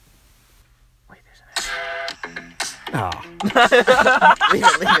Oh, Leave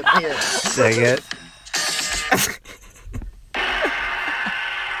it. dang it.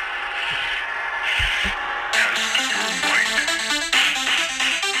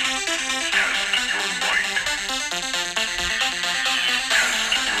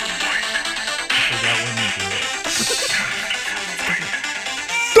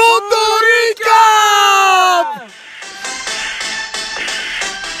 Costa Rica!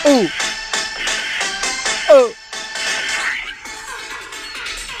 Ooh. Oh.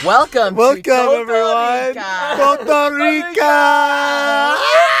 Welcome to everyone. Costa Rica.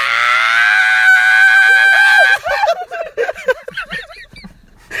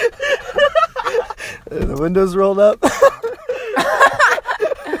 The windows rolled up.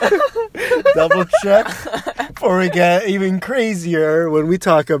 Double check before we get even crazier when we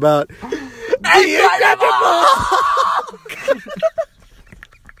talk about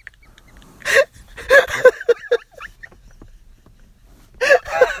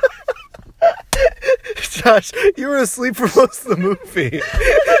Josh, you were asleep for most of the movie.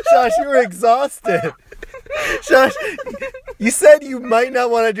 Josh, you were exhausted. Josh, you said you might not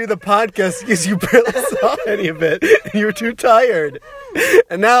want to do the podcast because you barely saw any of it and you were too tired.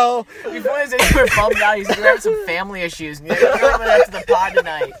 And now... Before I said you were bummed out, you said you were having some family issues and you're coming after the pod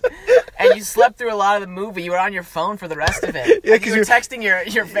tonight. And you slept through a lot of the movie. You were on your phone for the rest of it. Yeah, Like, you were texting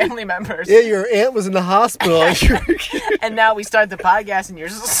your family members. Yeah, your aunt was in the hospital. And now we start the podcast and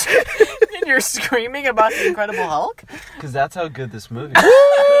you're screaming about the Incredible Hulk? Because that's how good this movie is.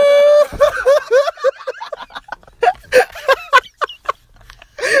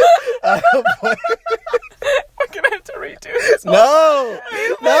 We're gonna have to redo this. No!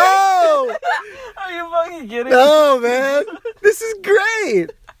 Are you fucking kidding? No, man! This is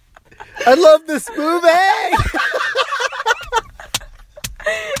great! I love this movie!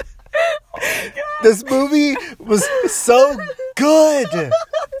 This movie was so good!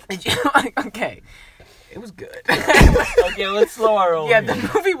 Okay. It was good. Okay, let's slow our roll. Yeah, here.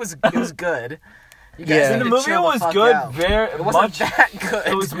 the movie was good. You Yeah. need The to movie chill the was fuck good. out. Very It wasn't much. that good.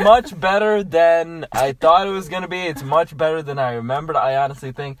 It was much better than I thought it was gonna be. It's much better than I remembered. I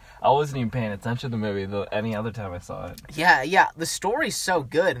honestly think I wasn't even paying attention to the movie any other time I saw it. Yeah. The story's so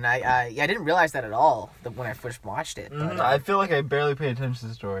good, and I didn't realize that at all when I first watched it. But, I feel like I barely paid attention to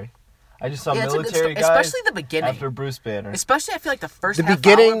the story. I just saw yeah, it's a good military story, guys especially the beginning. after Bruce Banner. Especially, I feel like the first The half hour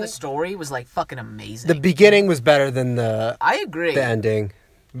beginning- of the story was like fucking amazing. The beginning was better than the I agree. ending.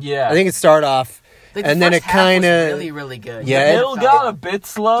 Yeah, I think it started off, Like, and the then first it half was kinda- really, really good. Yeah, the it middle got a bit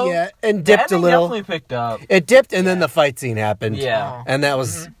slow. yeah, and The dipped a ending little. definitely picked up. It dipped, and then the fight scene happened. Yeah, And that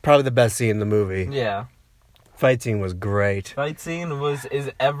was probably the best scene in the movie. yeah. Fight scene was great. Fight scene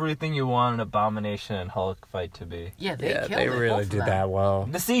is everything you want an Abomination and Hulk fight to be. Yeah, they Yeah, killed they it, really both of did them. that well.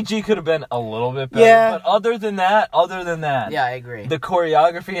 The CG could have been a little bit better, Yeah. but other than that, Yeah, I agree. the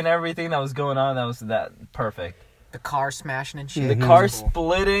choreography and everything that was going on, that was perfect. The car smashing and shit. The was car cool.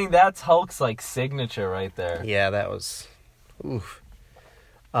 splitting, that's Hulk's like signature right there. Yeah, that was... Oof.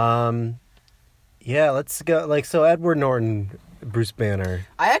 Yeah, let's go. Like, so Edward Norton, Bruce Banner.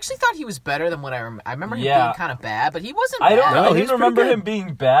 I actually thought he was better than what I remember. I remember him Yeah. being kind of bad, but he wasn't I bad. don't No, I he was didn't pretty remember good. him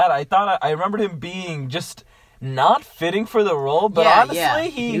being bad. I remembered him being just not fitting for the role, but Yeah, honestly, yeah.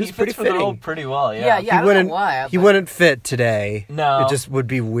 he was fits pretty for the role fitting. pretty well. Yeah, Yeah, I don't know why. He but- wouldn't fit today. No. It just would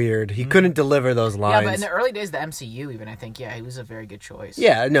be weird. He couldn't deliver those Yeah, lines. but in the early days of the MCU, even, I think, yeah, he was a very good choice.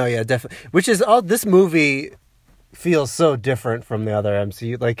 Yeah, definitely. Which is all this movie feels so different from the other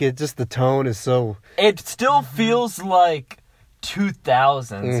MCU. Like, it just, the tone is so... It still feels like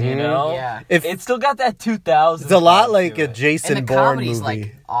 2000s, you Mhm. know? Yeah. It still got that 2000s. It's a lot vibe like to a it. Jason And the Bourne comedy's, movie.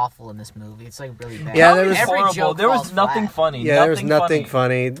 like, awful in this movie. It's, like, really bad. Yeah, there was Every horrible. joke There was falls nothing flat. funny. Yeah, there was nothing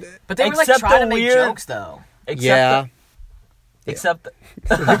funny. But they were, like, Except trying to the make weird- jokes, though. Except Yeah. except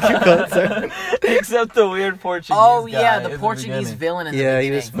Sorry. except the weird Portuguese Oh, guy yeah, in the Portuguese beginning. villain in the Yeah,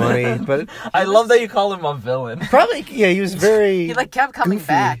 beginning. he was funny, but I love that you call him a villain. probably, yeah, he was very... He, like, kept coming goofy.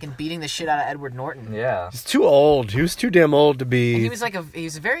 back and beating the shit out of Edward Norton. Yeah. He's too old. He was too damn old to be... And he was, like, he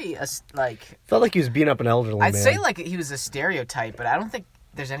was very, like... Felt like he was beating up an elderly I'd man. say, like, he was a stereotype, but I don't think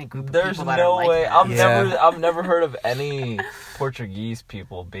there's any group of There's people that no are like way. that. I've never heard of any Portuguese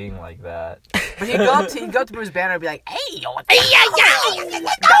people being like that. But he'd go up to Bruce Banner and be like, "Hey, yo, I'm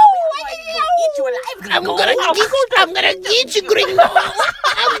gonna get you, gringo.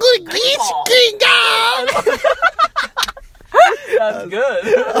 I'm gonna get you, gringo. That's good.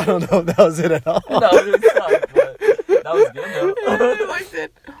 I don't know if that was it at all. No, it sucked, but that was good. I Though. really liked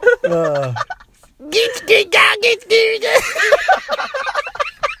it." Get you, gringo. Get you, gringo.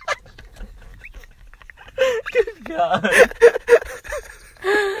 God.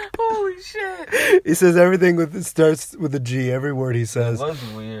 Holy shit! He says everything starts with a G. Every word he It says. was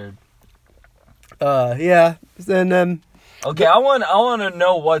weird. Yeah. And Okay, I want to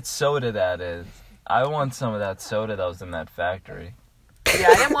know what soda that is. I want some of that soda that was in that factory. Yeah,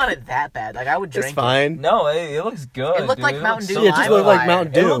 I didn't want it that bad. Like, I would drink it's fine. No, it looks good. It looked dude. like Mountain looks Dew Yeah, it just looked like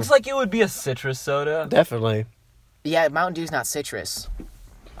Mountain It Dew. looks like it would be a citrus soda. Definitely. Yeah, Mountain Dew's not citrus.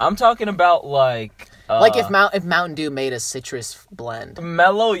 I'm talking about like Like if Mountain Dew made a citrus blend.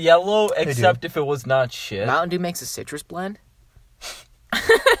 mellow yellow, except if it was not shit. Mountain Dew makes a citrus blend?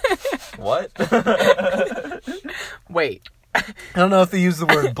 What? Wait. I don't know if they use the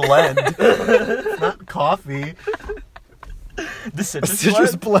word blend. Not coffee. The citrus,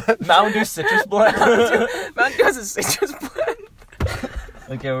 Citrus blend. Mountain Dew citrus blend. Mountain Dew has a citrus blend?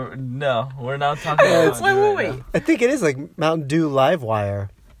 Okay, we're not talking about Wait, Mountain Dew wait, right wait. now. I think it is like Mountain Dew Livewire.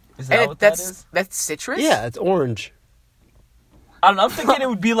 Is that And what that that's is? that's citrus? Yeah, it's orange. I don't know. I'm thinking it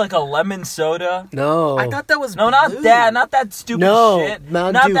would be like a lemon soda. No. I thought that was No, blue. not that stupid No, shit.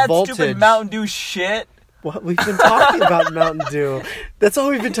 Mountain not Dew that Voltage. stupid Mountain Dew shit. What we've been talking about Mountain Dew. That's all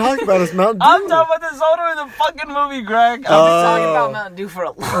we've been talking about is Mountain Dew. I'm talking about the soda in the fucking movie, Greg. I've been talking Oh. about Mountain Dew for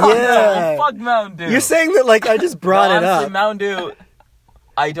a long Yeah. Fuck Mountain Dew. You're saying that like I just brought No, it honestly, up. Mountain Dew.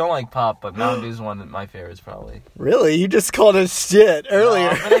 I don't like pop, but Mountain Dew's one of my favorites, probably. Really? You just called it shit earlier.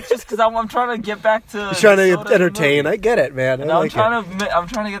 No, but it's just because I'm trying to get back to. You're trying the to soda in the entertain. movie. I get it, man. I No, like I'm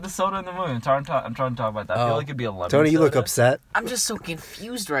trying to get the soda in the movie. I'm trying to talk about that. I feel Oh. like it'd be a lemon. Tony, you look soda. upset. I'm just so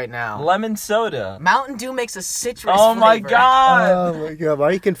confused right now. Lemon soda. Mountain Dew makes a citrus Oh my flavor. god! Oh my god, why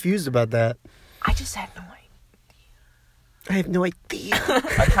are you confused about that? I just had no idea. I have no idea.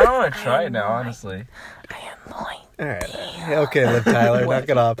 I kind of want to try it now, honestly. I had no idea. All right. Okay, Liv Tyler, knock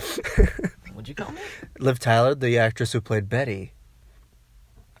it off. What'd you call me? Liv Tyler, the actress who played Betty.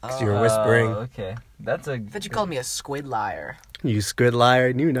 'Cause you were whispering. Okay, that's a. I thought you called me a squid liar. You squid liar,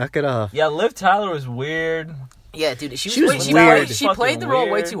 and you knock it off. Yeah, Liv Tyler was weird. Yeah, dude, she was was weird. She played the role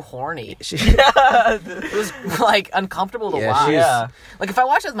way Fucking too horny. Yeah, It was like uncomfortable to Yeah, watch. she's- yeah. Like if I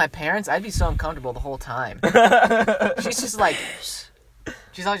watched it with my parents, I'd be so uncomfortable the whole time. She's just like,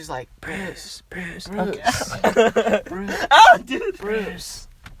 she's always just like Bruce, Bruce, Bruce, Oh, dude. Bruce.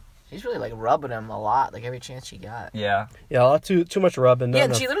 She's really like rubbing him a lot, like every chance she got. Yeah. Yeah, a lot too much rubbing. Yeah,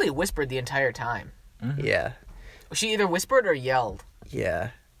 and she literally whispered the entire time. Yeah, She either whispered or yelled. yeah.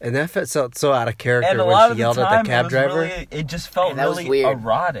 And that felt so out of character And a when lot she of yelled the at time, the cab driver. it just felt Yeah, that was really weird.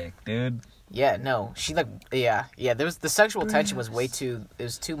 erotic, dude. Yeah, no, she like, yeah. There was the sexual tension was way too. It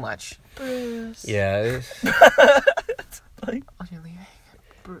was too much. Yeah. Like, Oh, you're leaving.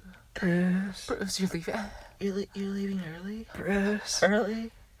 Bruce, Bruce, you're leaving. you're leaving early? Bruce,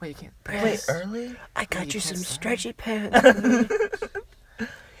 Early? Wait, you can't. Wait, early? I got you you can't some say. stretchy pants.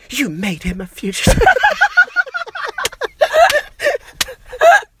 You made him a fugitive.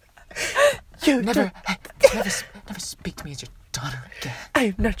 You Never, don't- never speak to me as your daughter again. I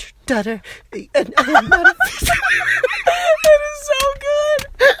am not your daughter, and I am not a fugitive. That is so good.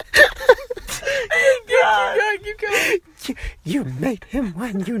 Keep going. You made him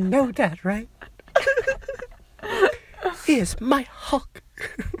one, you know that, right? He is my Hulk.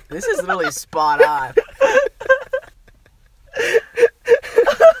 This is really spot on.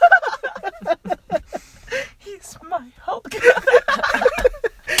 He's my Hulk.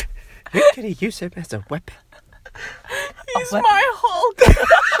 You're gonna use him as a weapon. He's my Hulk.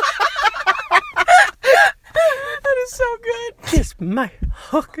 That is so good. He's my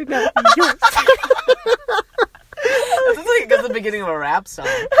Hulk, not yours. This is like the beginning of a rap song.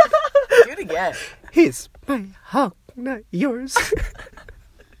 Do it again. He's my Hulk, not yours.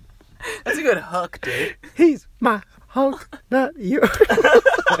 That's a good hook, dude. He's my Hulk, not yours.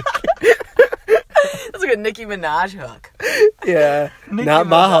 That's like a Nicki Minaj hook. Yeah, Nicki not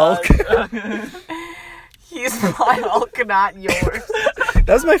my Hulk. He's my Hulk, not yours.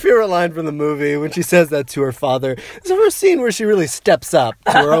 That's my favorite line from the movie when she says that to her father. It's the first scene where she really steps up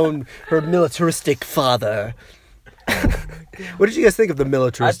to her militaristic father. What did you guys think of the I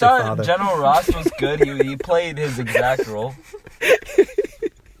militaristic thought father? General Ross was good. He played his exact role.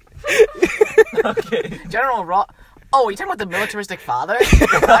 Okay. General Ross. Oh, you talking about the militaristic father?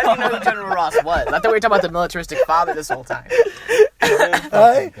 How do you know who General Ross was? I thought we were talking about the militaristic father this whole time.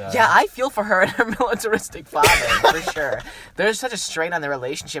 Yeah, I feel for her and her militaristic father for sure. There's such a strain on the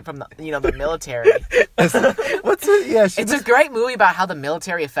relationship from the military. What's it? Yeah, she It's a great movie about how the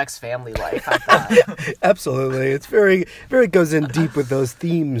military affects family life. I thought. absolutely. It's very goes in deep with those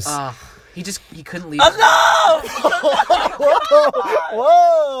themes. He couldn't leave. Enough!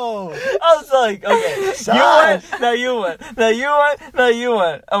 Whoa! I was like, okay, you went, now you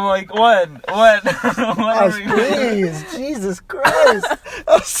went. I'm like, when? When Gosh, are we? please, Jesus Christ!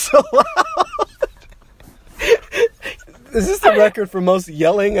 That's so loud. Is this the record for most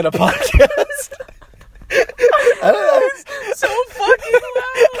yelling in a podcast? I don't know. So fucking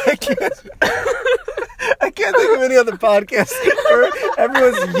loud. I can't think of any other podcast where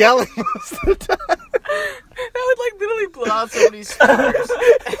everyone's yelling most of the time. That would like literally blow out somebody's speakers.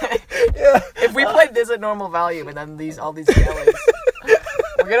 Yeah. If we played this at normal volume and then all these yellings,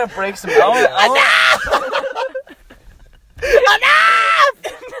 we're gonna break some.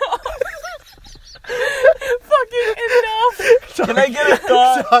 Fucking enough. Can I get a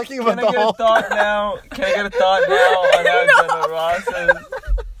thought? Talking about Can I get a thought now? Can I get a thought now on how General Ross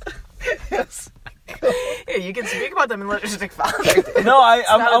is? Yes. Yeah, you can speak about the militaristic father. No, I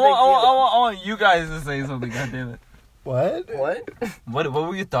not a big deal. want you guys to say something. God damn it! What? What? What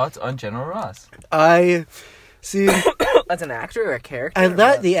were your thoughts on General Ross? I see. As an actor or a character? I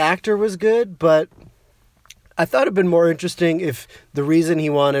thought the actor was good, but I thought it'd been more interesting if the reason he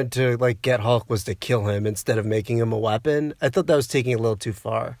wanted to like get Hulk was to kill him instead of making him a weapon. I thought that was taking it a little too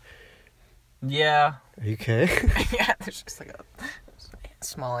far. Yeah. Are you okay? Yeah, there's just like a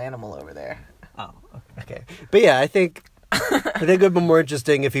small animal over there. Oh. Okay. But yeah, I think it'd been more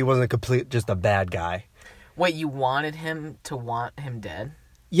interesting if he wasn't just a bad guy. Wait, you wanted him to want him dead?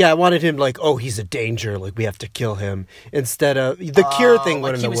 Yeah, I wanted him like, oh, he's a danger, like we have to kill him. Instead of the cure thing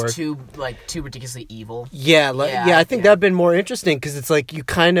like wouldn't he have was worked. too ridiculously evil. Yeah, I think that'd been more interesting because it's like you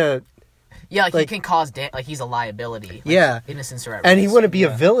kind of. Yeah, like he can cause like he's a liability. Like, Yeah, innocence or and he wouldn't be a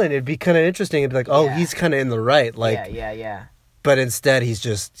villain. It'd be kind of interesting. It'd be like, oh, he's kind of in the right. Like, yeah. But instead, he's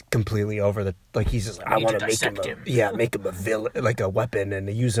just completely over the. Like he's just. I need want to to make him. dissect him. Yeah, make him a villain, like a weapon, and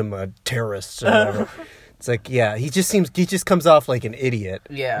use him a terrorist or whatever. It's like, yeah, he just comes off like an idiot.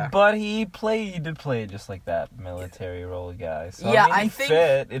 Yeah. But he did play just like that military role guy. So, Yeah, I mean, think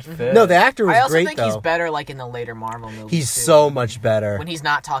it fit. No, the actor was I also great think though. he's better like in the later Marvel movies. He's too. so much better. When he's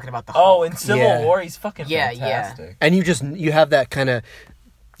not talking about the Hulk. Oh, in Civil Yeah. War, he's fucking Yeah. fantastic. And you have that kind of,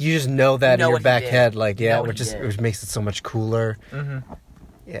 you just know that know in your what he back did. head, like You know what which he did. makes it so much cooler. Mm-hmm.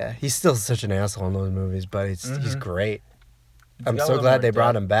 Yeah, he's still such an asshole in those movies, but he's great. I'm got a so little glad more they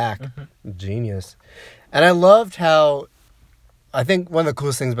brought depth. him back. Genius. And I loved how, I think one of the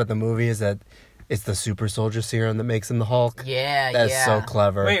coolest things about the movie is that it's the super soldier serum that makes him the Hulk. Yeah, That's yeah. so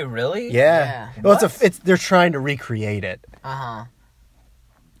clever. Wait, really? Yeah. Yeah. Well, What? they're trying to recreate it, Uh-huh.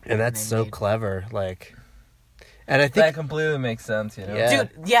 and that's They so made- clever. Like, and I That think completely makes sense, you know? Yeah. Dude,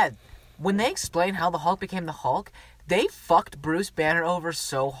 yeah. When they explain how the Hulk became the Hulk, they fucked Bruce Banner over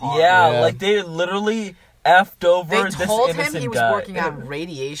so hard. Yeah, Yeah. like they literally effed over They this told him innocent he was guy. working on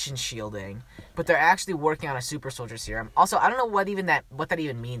radiation shielding, but they're actually working on a super soldier serum. Also, I don't know what that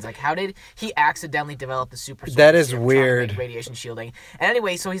even means. Like, how did he accidentally develop the super soldier That is serum trying to weird. make radiation shielding? And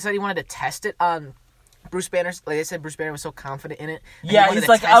anyway, so he said he wanted to test it on Bruce Banner's. Like they said, Bruce Banner was so confident in it. and he Yeah, wanted he's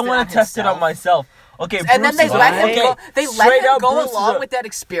to like, test I it want on to test it on himself. myself. Okay, And Bruce then they is let like, him go. okay, They let straight him out, go Bruce is along a- with that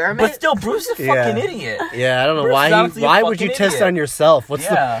experiment. But still, Bruce is a Yeah. fucking idiot. yeah, I don't know Bruce is honestly a why would you fucking test idiot. on yourself? What's Yeah.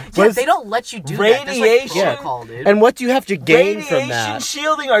 the yeah, what is- they don't let you do that. There's Radiation. like protocol, dude. and what do you have to gain from Radiation that?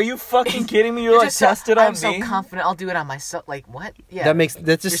 shielding? Are you fucking kidding me? You're like, just so- test it on I'm so me? confident. I'll do it on myself. Like what? Yeah,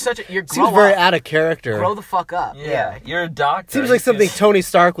 That's just you're seems grow very up. out of character. Grow the fuck up. Yeah, you're a doctor. Seems like something Tony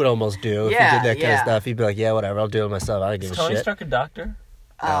Stark would almost do if Yeah, he did that kind of yeah. stuff. He'd be like, "Yeah, whatever, I'll do it myself. I don't give Is a Tony shit." Stark a doctor?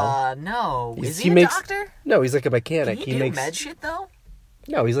 No. Is He he a makes- doctor? No, he's like a Can mechanic. he He do makes med shit though?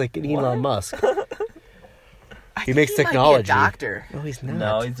 no, he's like an Elon Musk. I He think makes he technology. Might be a doctor. No, he's not.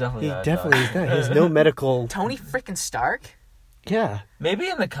 No, he's definitely He not a definitely doctor. is not. He has no medical. Tony freaking Stark. Yeah, Maybe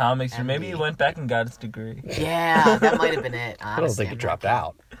in the comics, or maybe he MD. went back and got his degree. Yeah, that might have been it. Honestly, I don't think he I'm dropped not-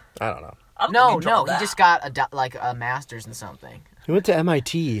 out. I don't know. I don't No, think dropped he out. just got a master's in something. He went to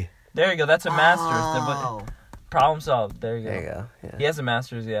MIT. There you go. That's a master's. Oh, Problem solved. There you go. There you go. Yeah, He has a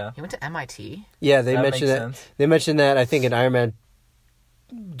master's. Yeah. he went to MIT. yeah they That mentioned makes that. sense. They mentioned that. I think in Iron Man.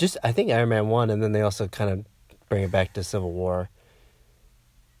 I think Iron Man 1, and then they also kind of bring it back to Civil War.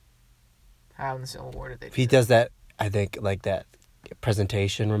 How in the Civil War did they? Do He that? does that. I think like that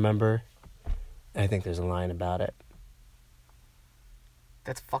presentation. Remember? I think there's a line about it.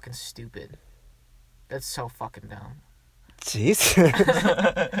 That's fucking stupid. That's so fucking dumb. Jeez.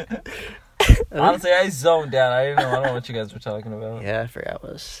 Honestly, I zoned out. I don't know what you guys were talking about. Yeah, I forgot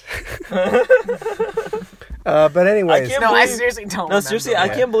what was. But anyways, I can't No, I believe- seriously don't. No, remember. seriously, I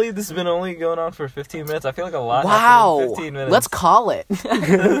can't believe this has been only going on for 15 minutes. I feel like a lot happened Wow. in 15 minutes. Let's call it.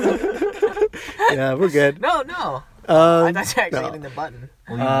 yeah, we're good. No. I Um, thought you were actually no. hitting the button.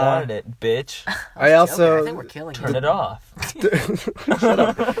 Well, you wanted it, bitch. I also Okay, I think we're killing Turn you. it off.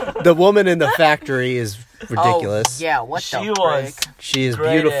 the woman in the factory is ridiculous. Oh, yeah, what She the was frick? She is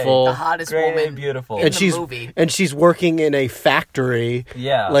Grade A. beautiful, The hottest Grade A, woman beautiful. in and the she's movie. and she's working in a factory.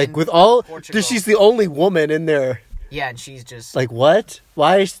 Yeah. Like In with all, Portugal. she's the only woman in there. Yeah, and she's just Like, what?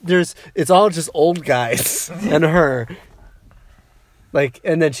 Why? It's all just old guys and her. Like,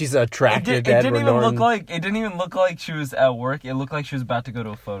 and then she's attracted to Edward Norton. It didn't even look like she was at work. It looked like she was about to go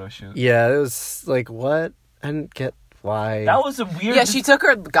to a photo shoot. Yeah, it was like, what? I didn't get why. That was a weird... Yeah, she took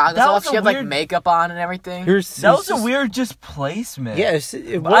her goggles off. She had, like, makeup on and everything. That was a weird just placement. Yeah,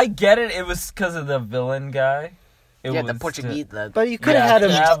 I get it. It was because of the villain guy. The Portuguese... But you could have had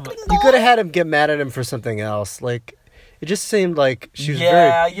him... You could have had him get mad at him for something else. Like, it just seemed like she was very...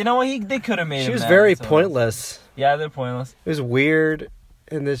 Yeah, you know what? They could have made him She was mad very at someone. pointless. Yeah, they're pointless. It was weird,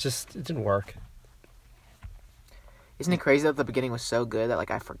 and it didn't work. Isn't it crazy that the beginning was so good that,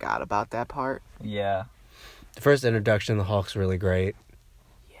 like, I forgot about that part? Yeah. The first introduction of the Hulk's really great.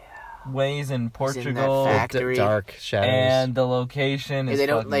 When he's in Portugal. He's in that factory. Dark shadows. And the location is They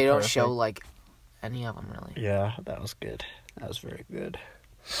don't perfect. show, like, any of them, really. Yeah, that was good. That was very good.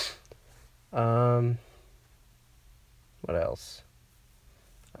 What else?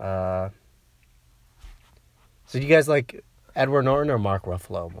 So do you guys like Edward Norton or Mark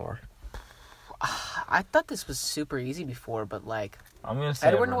Ruffalo more? I thought this was super easy before, but, like... I'm going to say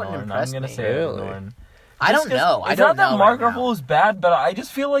Edward Edward Norton Norton. impressed I'm going to me. say Edward Really? Norton. I don't know. I don't know. It's not that Mark right now. Ruffalo is bad, but I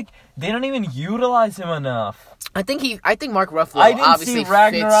just feel like they don't even utilize him enough. I think Mark Ruffalo I didn't obviously see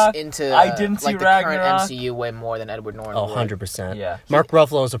Ragnarok. fits into I didn't see like the Ragnarok. current MCU way more than Edward Norton. Oh, would. 100%. Yeah. Mark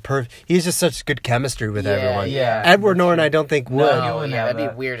Ruffalo is he's just such good chemistry with everyone. Yeah. Edward Norton, I don't think would. No, Oh, wouldn't yeah, have that'd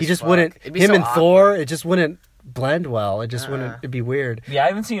that. be weird. He as just fuck. wouldn't. It'd be Him so and awkward. Thor, it just wouldn't blend well. It just wouldn't. It'd be weird. Yeah, I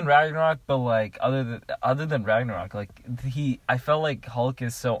haven't seen Ragnarok, but like other than Ragnarok, like I felt like Hulk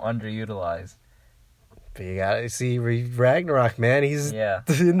is so underutilized. But you gotta see Ragnarok, man. He's Yeah,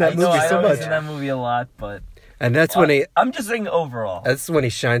 in that I know, movie I so know much, he's in that movie a lot, but and that's when he. I'm just saying overall. That's when he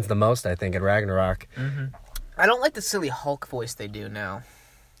shines the most, I think, in Ragnarok. I don't like the silly Hulk voice they do now.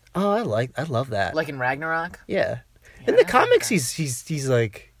 Oh, I love that. Like in Ragnarok. Yeah. In the comics, he's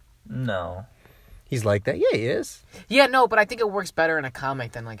like No. he's like that. Yeah, he is. Yeah, no, but I think it works better in a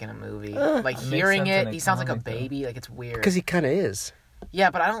comic than like in a movie. Like makes hearing sense in it, a he sounds like a comic, though. baby. Like it's weird. Because he kind of is.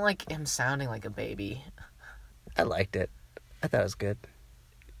 Yeah, but I don't like him sounding like a baby. I liked it. I thought it was good.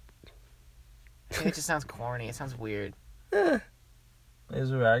 I think it just sounds corny. It sounds weird.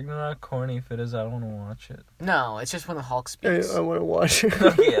 Is Ragnarok corny? If it is, I don't want to watch it. No, it's just when the Hulk speaks. I want to watch it.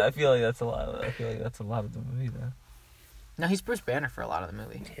 Okay, I feel like that's a lot. I feel like that's a lot of the movie, though. No, he's Bruce Banner for a lot of the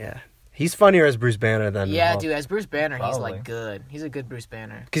movie. Yeah. He's funnier as Bruce Banner than Yeah, dude, as Bruce Banner, he's Probably. like good. He's a good Bruce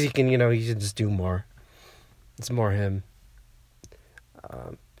Banner. Because he can just do more. It's more him.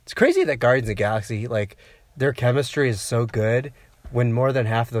 It's crazy that Guardians of the Galaxy, like, their chemistry is so good when more than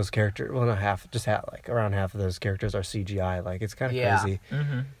half of those characters, well, not half, just like around half of those characters are CGI. Like, it's kind of crazy.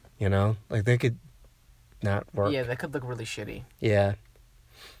 Mm-hmm. You know? Like, they could not work. Yeah, that could look really shitty. Yeah.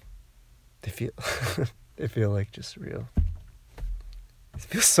 They feel they feel like just real. It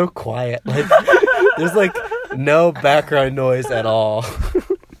feels so quiet. Like there's like no background noise at all.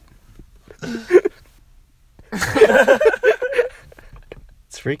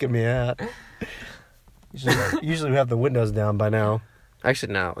 It's freaking me out. Usually we have the windows down by now.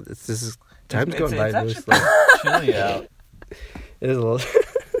 Actually, no. Time's going by really actually slow. chilly out. It is a little.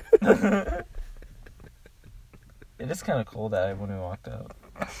 It is kind of cold out when we walked out.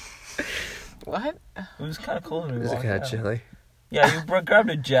 What? It was kind of cold when we It's walked kind of out. chilly. Yeah, you grabbed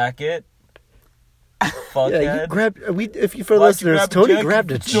a jacket. Fuckhead. Yeah, you grabbed. If you for Why'd you listeners, grab a Tony jacket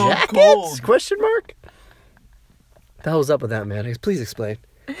grabbed a if it's so jacket? cold? Question mark. The hell's up with that, man? Please explain.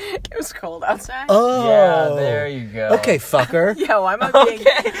 It was cold outside. Oh, Yeah, there you go. Okay, fucker. Yeah, why am I being,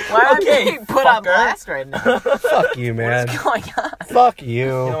 why am I being put on fucker. blast right now? Fuck you, man. What's going on? Fuck You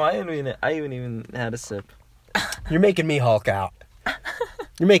know, you. I haven't even had a sip. You're making me Hulk out.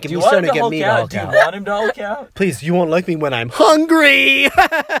 You're making Do you me want starting him to to get me to Hulk out? Hulk Do you out. want him to Hulk out? Please, you won't like me when I'm hungry.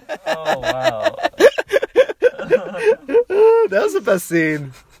 Oh, wow. That was the best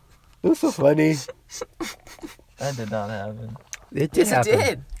scene. It was so funny. That did not happen. It did Yes, happen. it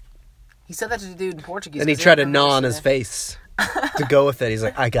did. He said that to the dude in Portuguese. And he 'cause tried to didn't gnaw remember on his saying face to go with it. He's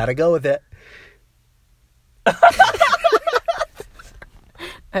like, I gotta go with it. that.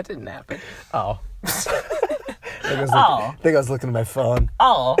 That didn't happen. Oh. I think I was looking at my phone.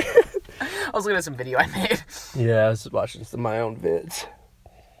 Oh. I was looking at some video I made. Yeah, I was watching some of my own vids.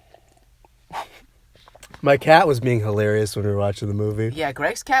 My cat was being hilarious when we were watching the movie. Yeah,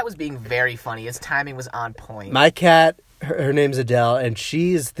 Greg's cat was being very funny. His timing was on point. My cat, her name's Adele, and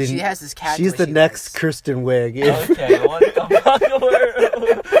she has She has this cat She's toy the she next likes. Kristen Wiig. Okay, what the fuck?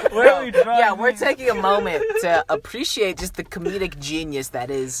 Where are we drawing? Yeah, we're taking a moment to appreciate just the comedic genius that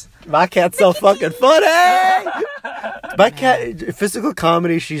is. My cat's so fucking funny. My cat, physical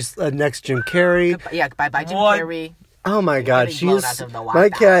comedy. She's next Jim Carrey. Yeah, bye Jim What? Carrey. Oh my god, Getting she blown is. out of the My water.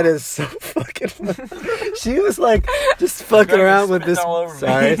 cat is so fucking. She was like just fucking around with this. All over me.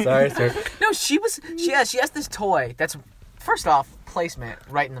 Sorry. No, she has this toy that's, first off, placement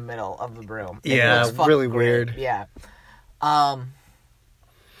right in the middle of the room. It Yeah, looks fucking really great. weird. Yeah.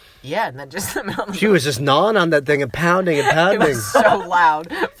 Yeah, and then just in the middle of the She was just gnawing on that thing and pounding and It pounding. was so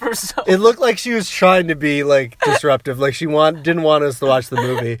loud for so. It looked like she was trying to be like disruptive, like she didn't want us to watch the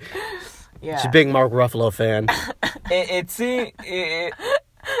movie. Yeah. She's a big Mark Ruffalo fan.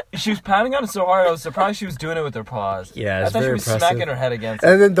 She was pounding on it so hard, I was surprised she was doing it with her paws. Yeah, I it's thought she very was impressive. smacking her head against it.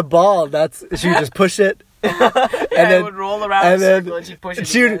 And then the ball, she would just push it. Yeah, and it then- would roll around in a and then circle and she'd push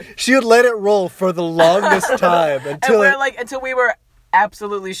it. she would let it roll for the longest time and until until we were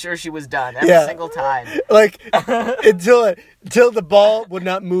absolutely sure she was done every Yeah. single time. until the ball would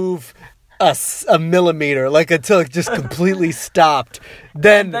not move a millimeter, until it just completely stopped.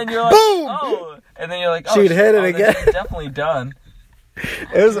 Then Then you're like, boom! oh. And then you're like, oh, She'd hit it then again. she's definitely done.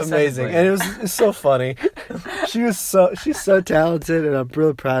 It was She said amazing, it and it's so funny. She's so talented, and I'm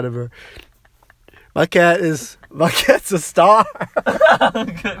really proud of her. My cat's a star.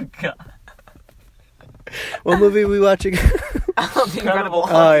 Good God. What movie are we watching? The Incredible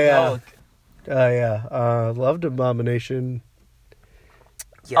Hulk. Oh yeah, Hulk. loved Abomination.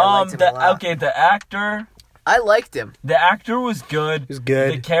 Yeah, I liked him a lot. The actor. I liked him. The actor was good. He was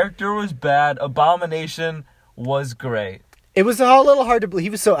good. The character was bad. Abomination was great. It was a little hard to believe. He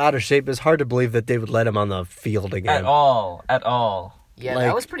was so out of shape. It was hard to believe that they would let him on the field again. At all. Yeah, Like,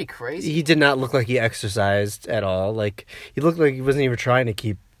 that was pretty crazy. He did not look like he exercised at all. Like, he looked like he wasn't even trying to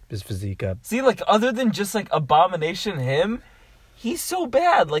keep his physique up. See, other than just, Abomination him, he's so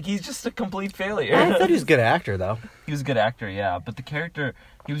bad. He's just a complete failure. I thought he was a good actor, though. He was a good actor, yeah. But the character,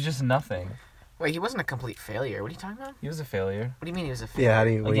 he was just nothing. Wait, he wasn't a complete failure. What are you talking about? He was a failure. What do you mean he was a failure? Yeah, what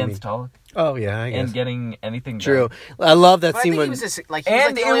do you Against mean? Hulk. Oh, yeah, I guess. And getting anything True. done. I love that But I scene think when... he was just, he was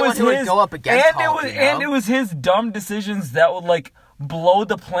the only one who would go up against Hulk, And it was his dumb decisions that would, blow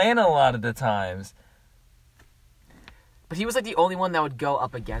the plan a lot of the times. But he was the only one that would go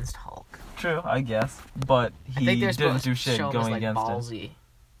up against Hulk. True, I guess. But I he think they're didn't supposed do to shit show him going as, against him. ballsy.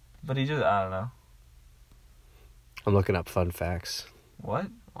 But he just, I don't know. I'm looking up fun facts. What?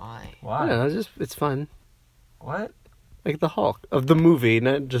 Why? Why? Yeah, it's fun. What? Like the Hulk of the movie,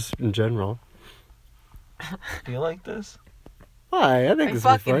 not just in general. Do you like this? Why? I think I this is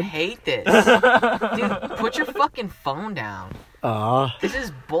fucking fun. hate this. Dude, put your fucking phone down. Aw. This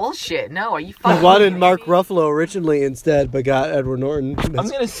is bullshit. No, are you I fucking wanted kidding Mark me? Ruffalo originally instead, but got Edward Norton. I'm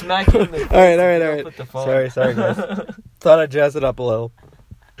gonna smack you in the face. All right. if you don't put the phone. Sorry, guys. Thought I'd jazz it up a little.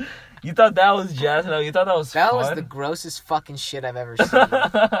 You thought that was jazz? No, you thought that was That fun? was the grossest fucking shit I've ever seen.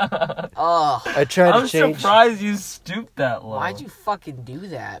 Oh, I tried I'm to change. surprised you stooped that low. why'd you fucking do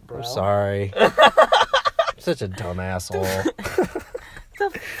that, bro? I'm sorry. Such a dumb asshole.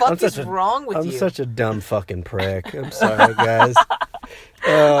 What the fuck is such a- wrong with I'm you? such a dumb fucking prick. I'm sorry, guys.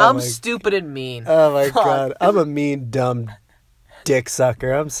 Oh, I'm my, stupid and mean. oh my Fuck. god. I'm a mean, dumb dick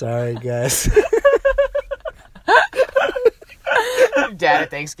sucker. I'm sorry, guys. Dad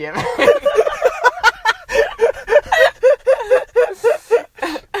at Thanksgiving.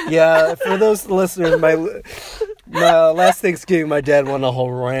 Yeah, for those listeners, my last Thanksgiving, my dad went a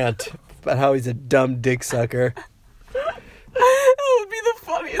whole rant about how he's a dumb dick sucker. That would be the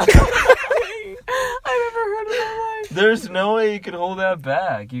funniest thing I've ever heard in my life. There's no way you could hold that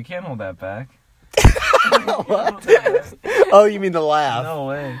back. You can't hold that back. Oh, you mean the laugh? No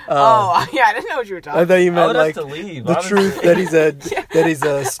way. Oh, yeah, I didn't know what you were talking I about. thought you I meant would like have to leave. the honestly. truth that he's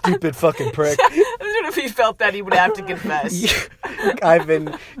a stupid fucking prick. If he felt that, he would have to confess. I've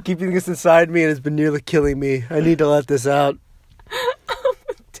been keeping this inside me and it's been nearly killing me. I need to let this out.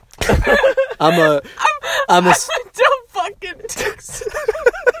 I'm a I'm a dumb fucking dick.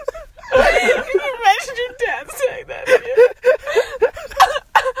 Can you imagine your dad saying that to you?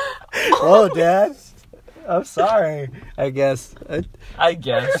 oh, Dad. I'm sorry. I guess I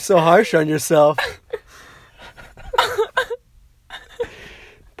guess. you're so harsh on yourself.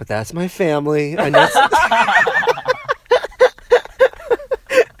 But that's my family. I know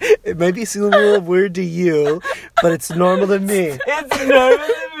it may be seem a little weird to you, but it's normal to me. It's normal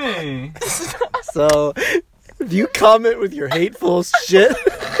to me. So, if you comment with your hateful shit,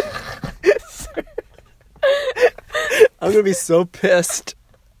 I'm gonna be so pissed.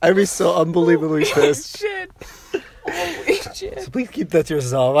 I'd be so unbelievably pissed. Shit. Holy shit. So please keep that to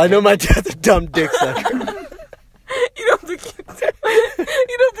yourself. I know my dad's a dumb dick sucker. You don't have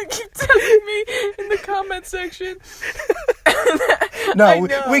to keep telling me in the comment section. No,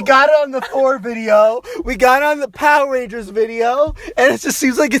 know. we got it on the Thor video. We got it on the Power Rangers video. And it just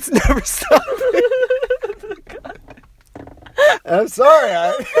seems like it's never stopping. I'm sorry.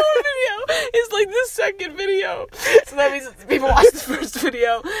 Video is like the second video. So that means people watched the first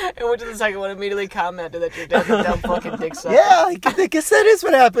video and went to the second one and immediately commented that your dumb fucking dick sucker. Yeah, I guess that is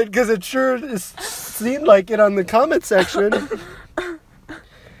what happened, because it sure seemed like it on the comment section.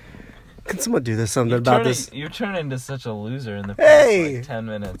 Can someone do something about this? You turned into such a loser in the past 10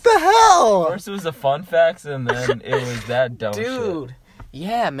 minutes. What the hell? First it was the fun facts, and then it was that dumb shit. Dude.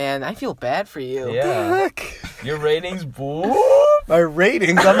 Yeah, man, I feel bad for you. Yeah. What the heck? Your ratings, boo. My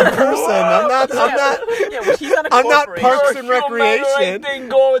ratings? I'm a person. I'm not Parks and Recreation.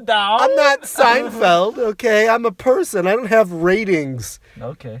 Go down. I'm not Seinfeld, okay? I'm a person. I don't have ratings.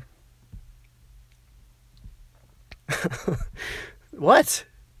 Okay. What?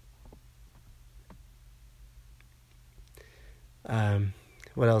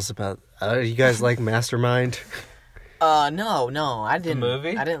 What else about... you guys like Mastermind? No, I didn't. The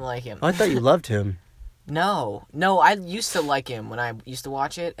movie? I didn't like him. I thought you loved him. No, I used to like him when I used to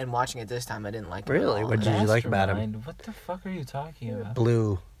watch it, and watching it this time, I didn't like him. Really? At all. What did you like about him? Mastermind? What the fuck are you talking about?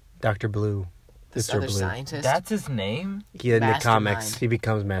 Blue. Dr. Blue. This Mr. other Blue. scientist. That's his name? Yeah, in the Mastermind. comics, he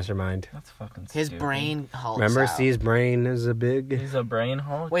becomes Mastermind. That's fucking stupid. His brain hulks Remember, out. see, his brain is a big... He's a brain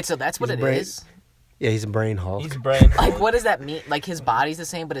Hulk? Wait, so that's what He's it brain- is? Yeah, he's a brain Hulk. He's brain Hulk. Like, what does that mean? Like, his body's the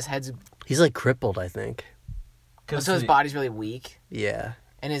same, but his head's... He's like crippled, I think. So his body's really weak? Yeah.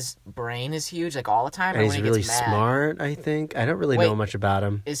 And his brain is huge, like, all the time? And or he's when he really gets mad? smart, I think. I don't really Wait. know much about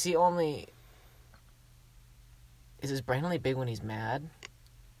him. Is he only... Is his brain only big when he's mad?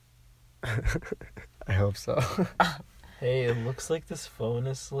 I hope so. Hey, it looks like this phone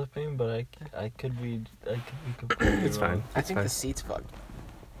is slipping, but I could be completely It's wrong. fine. I think fine. the seat's fucked.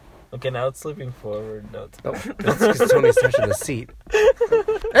 Okay, now it's slipping forward. No, it's Oh, that's because Tony's touching the seat.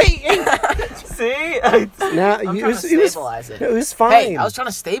 Hey! See? Now, I'm it trying was, to it was, stabilize it. it was fine. Hey, I was trying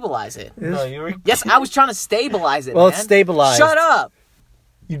to stabilize it. No, you were. Yes, I was trying to stabilize it, Well, man. it's stabilized. Shut up!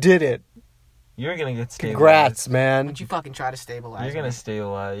 You did it. You're gonna get stabilized. Congrats, man. Why don't you fucking try to stabilize You're gonna me?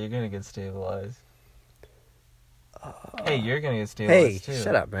 stabilize. You're gonna get stabilized. Hey, you're gonna get Hey, stabilized too.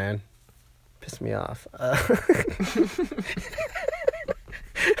 shut up, man. Piss me off.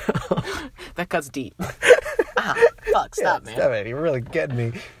 That cuts deep. Fuck, stop, man. Stop it. You're really getting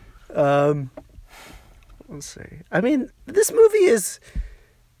me. Let's see. I mean, this movie's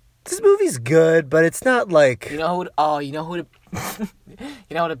good, but it's not like... You know who you know who would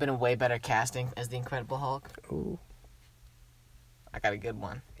have been a way better casting as the Incredible Hulk? Ooh. I got a good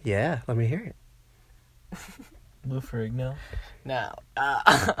one. Yeah, let me hear it. Lou Ferrigno. No.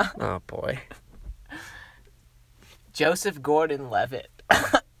 Oh, boy. Joseph Gordon-Levitt.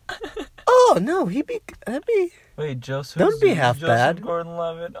 Oh, no, that'd be... Wait, Joseph. That would be half Joseph bad.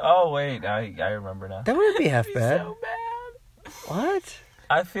 Gordon-Levitt. Oh wait, I remember now. That wouldn't be half bad. So bad. What?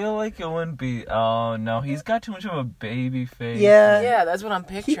 I feel like it wouldn't be. Oh no, he's got too much of a baby face. Yeah, that's what I'm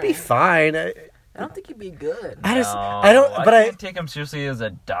picturing. He'd be fine. I don't think he'd be good. I just... No, I don't... But I can't take him seriously as a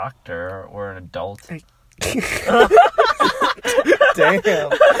doctor or an adult.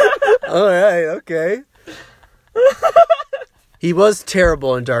 Damn. All right, okay. He was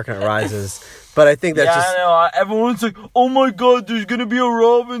terrible in Dark Knight Rises, but I think that's yeah, just... I know. Everyone's like, "Oh my God, there's gonna be a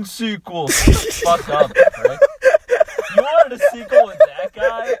Robin sequel." Fuck up, right? You wanted a sequel with that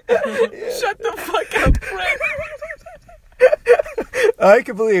guy? Shut the fuck up, Frank. I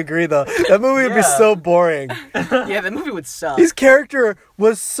completely agree, though. That movie would be Yeah. so boring. Yeah, the movie would suck. His character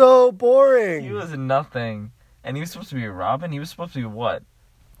was so boring. He was nothing, and he was supposed to be Robin. He was supposed to be what?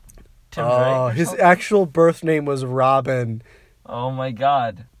 Tim Drake Oh, or his something? actual birth name was Robin. Oh my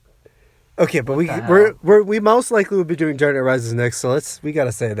God. Okay, but the hell? we most likely will be doing Dark Knight Rises next, so we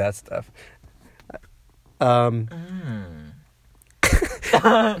gotta say that stuff.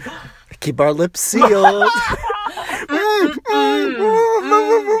 Keep our lips sealed. Dark Knight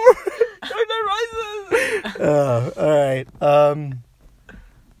Rises. All right.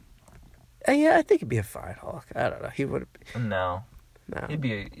 Yeah, I think he'd be a fine Hulk. I don't know. He would. No. No. He'd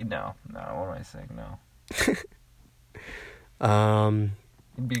be no. What am I saying? No.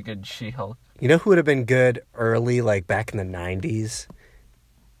 He'd be a good She-Hulk. You know who would have been good early, like back in the 90s?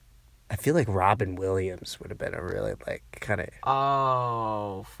 I feel like Robin Williams would have been a really, like, kind of...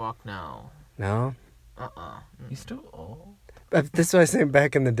 Oh, fuck no. No? He's too old. That's what I was saying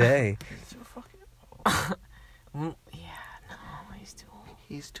back in the day. He's too fucking old. He's too old.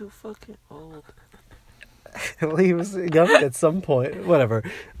 He's too fucking old. Well, he was young at some point. Whatever.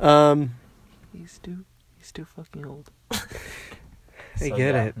 He's too fucking old. I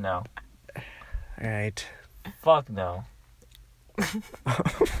get it. No. All right. Fuck no.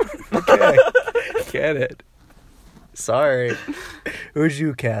 Okay. Get it. Sorry. Who'd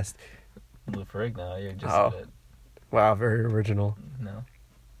you cast? Lou Ferrigno, you just Oh. said it. Wow, very original. No.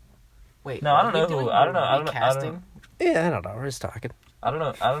 Wait. No, I don't know who. I don't know. Casting? Yeah, I don't know. We're just talking. I don't know.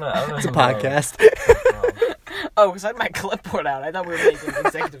 It's a who podcast. Oh, because I had my clipboard out. I thought we were making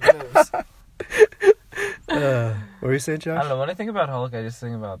consecutive moves. What were you saying, Josh? I don't know. When I think about Hulk, I just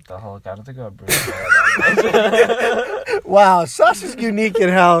think about the Hulk. I don't think about Bruce Willis. Wow, Sasha's unique in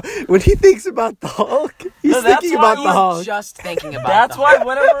how when he thinks about the Hulk, he's thinking about the Hulk. Just thinking about That's the why Hulk.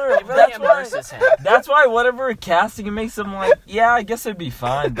 whenever It really immerses him. that's why whatever casting it makes him like, yeah, I guess it'd be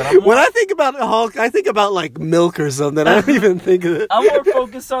fine. But I'm more, When I think about the Hulk, I think about like milk or something. I don't even think of it. I'm more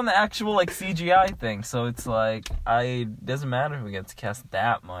focused on the actual like CGI thing. So it's like it doesn't matter who gets cast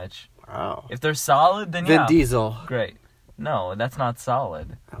that much. Wow. If they're solid, then Vin yeah, Diesel. great. No, that's not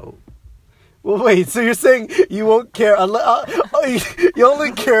solid. Oh. Well, wait. So you're saying you won't care? You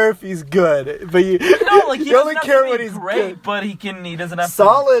only care if he's good, but you He you only doesn't care have to when be he's great, good. but he doesn't have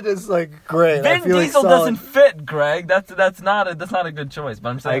Solid is like great. to. I Vin feel like Diesel solid- doesn't fit, Greg. That's not a good choice. But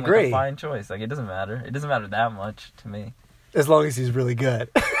I'm saying I agree. Like, a fine choice. Like it doesn't matter. It doesn't matter that much to me. As long as he's really good.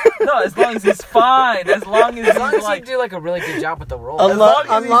 No, as long as he's fine. As long as he's like. you do like a really good job with the role. As long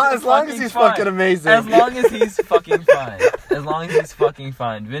as fucking he's fine. fucking amazing. As long as he's fucking fine. As long as he's fucking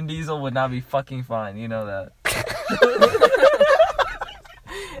fine. Vin Diesel would not be fucking fine. You know that.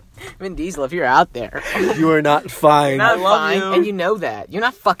 Vin Diesel, if you're out there, You are not fine. you're not I love fine, you. and you know that. You're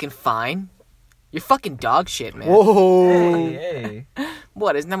not fucking fine. You're fucking dog shit, man. Whoa. Hey.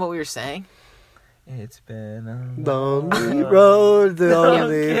 What, isn't that what we were saying? It's been a The only road, the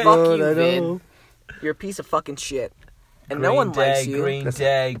only Okay. Fuck road you, I Vin. know. You're a piece of fucking shit. And Green no one day, likes you. Green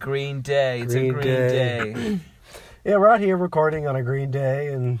day, Green day. It's Green a green day. day. Yeah, we're out here recording on a green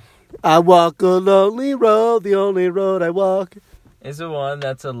day, and I walk a lonely road, the only road I walk. Is the one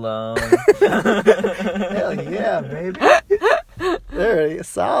that's alone. Hell yeah, baby. There,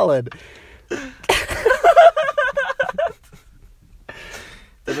 solid.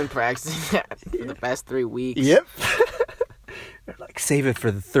 They've been practicing that for the past 3 weeks. Yep. They're like, save it for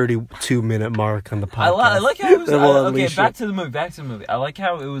the 32-minute mark on the podcast. I like how it was. Then we'll Okay, unleash back it. to the movie. I like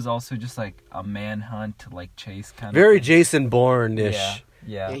how it was also just like a manhunt to like chase kind Very of. Jason Bourne-ish. Yeah.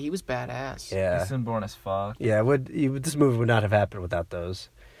 Yeah, he was badass. Yeah. Jason Bourne as fuck. Yeah, this movie would not have happened without those.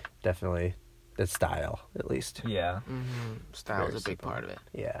 Definitely. The style, at least. Yeah. Style is a Very big part of it.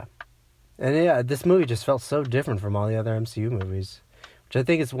 Yeah. And yeah, this movie just felt so different from all the other MCU movies. Which I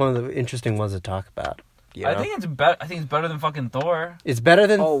think is one of the interesting ones to talk about. You know? I think it's better. I think it's better than fucking Thor. It's better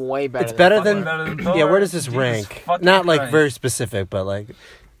than... Oh, way better. It's better Fucking than... better than Thor. Yeah, where does this Jesus rank? fucking Not like Christ. very specific, but like...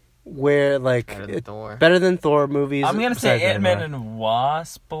 Where, like... Better than Thor. Better than Thor movies. I'm gonna besides say Ant-Man Ragnarok. and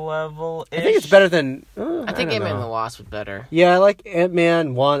Wasp level. I think it's better than... I think don't Ant-Man and know. the Wasp was better. Yeah, I like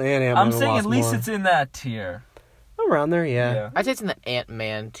Ant-Man 1 and Ant-Man I'm and saying Wasp at least more. it's in that tier. Around there, yeah. I'd say it's in the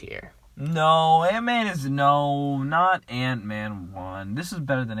Ant-Man tier. No, Ant-Man is not Ant-Man 1. This is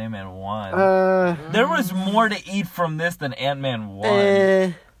better than Ant-Man 1. There was more to eat from this than Ant-Man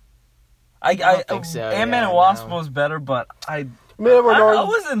 1. I don't think so, Ant-Man yeah, and Wasp no. was better, but I I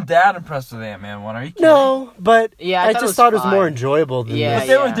wasn't that impressed with Ant-Man 1. Are you kidding? No, but Yeah, I I thought it just was thought it was fine. more enjoyable than Yeah, this.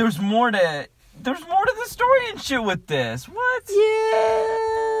 But there was more to the story and shit with this. What?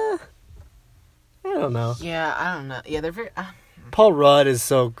 Yeah. I don't know. Yeah, I don't know. Yeah, they're very... Paul Rudd is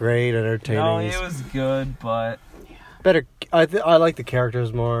so great, entertaining. No, He's it was good, but better. I like the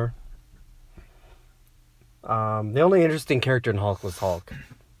characters more. The only interesting character in Hulk was Hulk,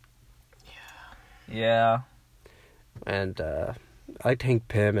 yeah. and I liked Hank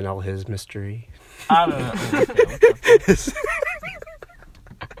Pym and all his mystery. I don't know.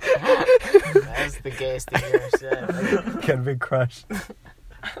 That's the gayest thing you ever said. Got a big crush.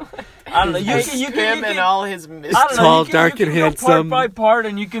 I don't know. You Him can and all his mystery. I don't know, Tall, you can dark, go and handsome. part by part,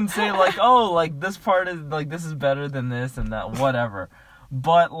 and you can say like, oh, like this part is like this is better than this and that, whatever.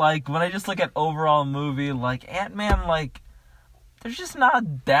 But like when I just look at overall movie, like Ant-Man, like there's just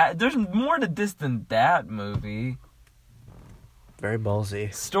not that. There's more to this than that movie. Very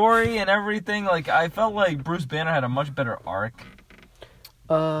ballsy. Story and everything. Like I felt like Bruce Banner had a much better arc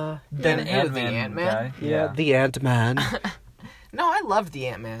than Yeah, who, the Ant-Man. Ant-Man? Guy. Yeah, the Ant-Man. No, I loved the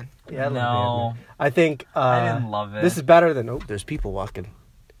Ant-Man. Yeah, I love No. Ant-Man. I think I didn't love it. This is better than. Oh, there's people walking.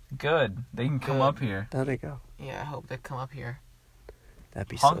 good. They can come Good. up here. Down they go. Yeah, I hope they come up here. That'd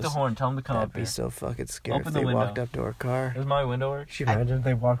be Honk so. the horn. Tell them to come That'd up be here. so fucking scary Open if the they window. walked up to our car. Does my window work? Could you imagine if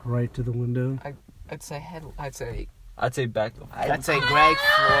they walked right to the window? I'd say I'd say back the. I'd say Greg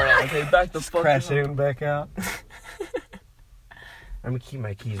Flores. I'd say back the fuck. Crash up. in back out. I'm gonna keep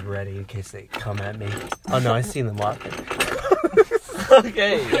my keys ready in case they come at me. Oh no, I seen them walking.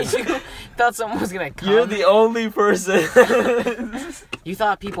 Okay. You thought someone was gonna come. You're the only person. You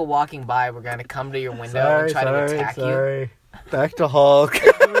thought people walking by were gonna come to your window and try to attack you. Back to Hulk.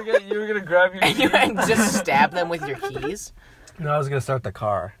 You were gonna grab your And you and just stab them with your keys? No, I was gonna start the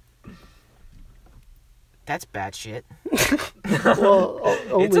car. That's bad shit. Well,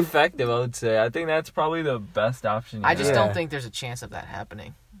 It's effective, I would say. I think that's probably the best option. I just Yeah. don't think there's a chance of that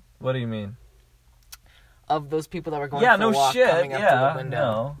happening. What do you mean? Of those people that were going Yeah, for no a walk shit. coming up to Yeah, the window.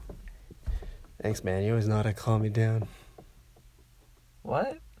 no. Thanks, man. You always know how to calm me down.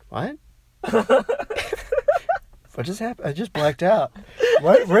 What? What? What just happened? I just blacked out.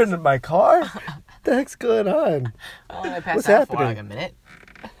 What? We're in my car? What the heck's going on? Oh, I passed What's out for happening? like a minute.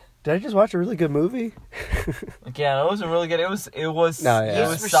 Did I just watch a really good movie? Yeah, it wasn't really good. It was No, yeah. it You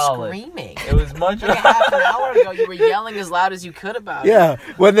was were solid. screaming. It was much Like a half an hour ago, you were yelling as loud as you could about it. Yeah.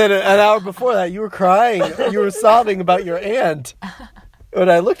 When then an hour before that, you were crying. You were sobbing about your aunt. When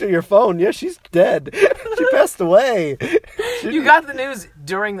I looked at your phone, yeah, she's dead. She passed away. You got the news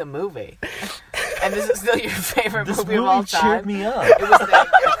during the movie. And this is still your favorite This movie of all movie time. cheered me up. It was that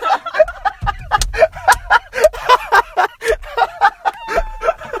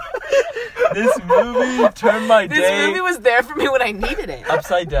This movie turned my This day movie was there for me when I needed it.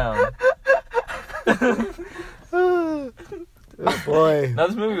 upside down. Oh, boy. No,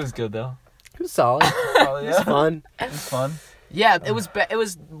 this movie was good though. It was solid. Oh, It was yeah, fun. it was fun. Yeah, it was it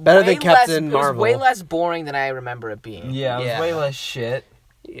was Better way than Captain less, It was Marvel. way less boring than I remember it being. Yeah, it was way less shit.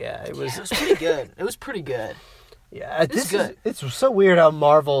 Yeah, it Yeah, was. it was pretty good. It was pretty good. Yeah, It's good. It's so weird how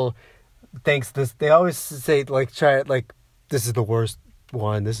Marvel thinks this. They always say this is the worst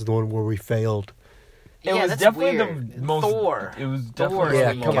one. This is the one where we failed. It Yeah, was that's definitely weird. the most. Thor. It was Thor, definitely.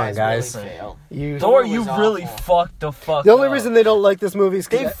 Yeah, you come on, guys. Really failed. You. Thor, was you really awful. fucked the fuck. The only up. reason they don't like this movie is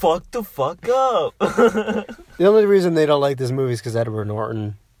they because fucked the fuck up. the only reason they don't like this movie is because Edward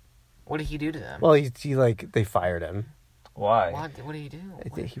Norton. What did he do to them? Well, they fired him. Why? What did he do? I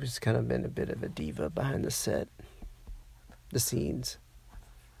think he was kind of been a bit of a diva behind the set, the scenes.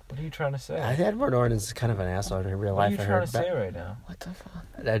 What are you trying to say? Edward Norton's kind of an asshole in real What are life. you I trying heard to say right now? What the fuck?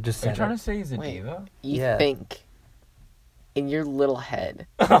 I just Are you said trying it. to say he's a Wait. diva? You Yeah. think, in your little head,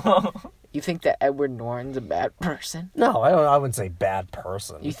 you think that Edward Norton's a bad person? No, I wouldn't say bad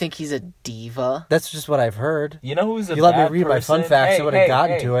person. You think he's a diva? That's just what I've heard. You know who's a You bad let me read my person? fun facts, I Hey, would've hey,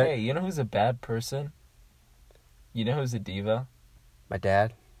 gotten hey, to it. Hey, you know who's a bad person? You know who's a diva? My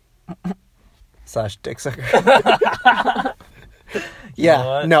dad. / dick sucker. You know Yeah,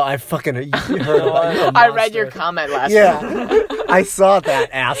 what? no, I fucking you heard know about what? you're a I read your monster. comment last week. Yeah, I saw that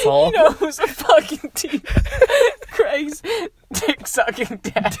asshole. You know who's a fucking diva? Craig's dick sucking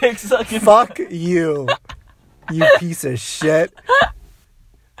dad. Dick sucking. Fuck you, you piece of shit.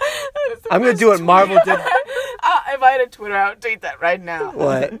 I'm gonna do what Marvel did. If I had a Twitter, I would tweet that right now.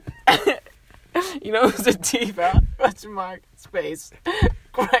 What? You know who's a diva? Question mark, space.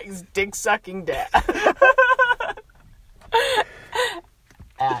 Craig's dick sucking dad.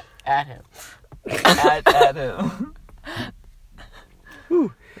 at him. at him.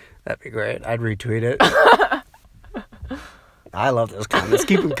 That'd be great. I'd retweet it. I love those comments.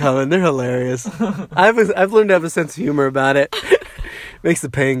 Keep them coming. They're hilarious. I've learned to have a sense of humor about it. Makes the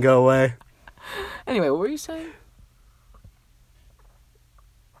pain go away. Anyway, what were you saying?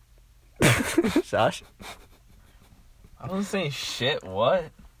 Josh? I wasn't saying shit. What?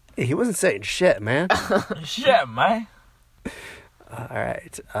 He wasn't saying shit, man. Shit, man. All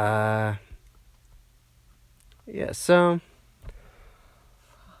right. Yeah. So.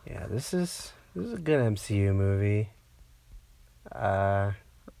 Yeah, this is a good MCU movie.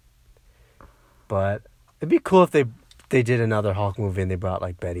 But it'd be cool if they did another Hulk movie and they brought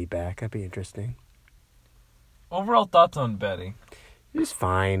like Betty back. That'd be interesting. Overall thoughts on Betty? She's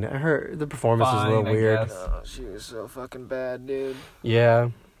fine. I heard the performance was a little Fine, I weird. guess. Oh, she was so fucking bad, dude. Yeah.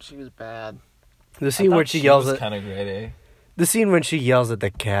 She was bad. The scene where she yells at kind of great, eh? the scene when she yells at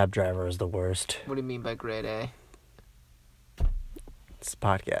the cab driver is the worst. What do you mean by grade A? It's a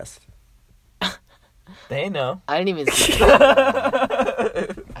podcast. They know. I didn't even see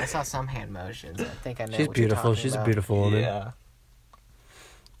that. I saw some hand motions. I think I know She's what you're beautiful. talking She's a about. beautiful woman. Yeah.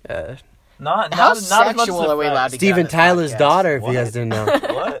 Uh, How Not as much sexual as are we the allowed facts. to get on Steven this Tyler's podcast? daughter, if What? you guys didn't know.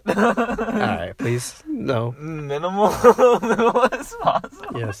 What? All right, please. No. Minimal as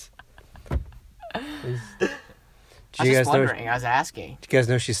possible. Yes. Please. I was Do you just guys know? wondering. I was asking. Do you guys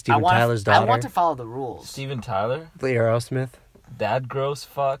know she's Steven Tyler's daughter? I want to follow the rules. Steven Tyler? Aerosmith. That gross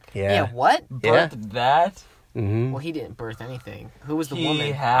fuck? Yeah, what? Yeah. Birthed that? Mm-hmm. Well, he didn't birth anything. Who was the He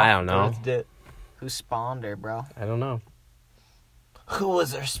woman half I don't know. birthed it. who spawned her, bro? I don't know. Who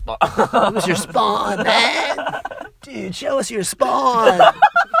was her spot? Who's your spawn, man? Dude, show us your spawn.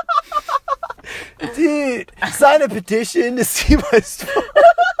 Dude, sign a petition to see my spawn.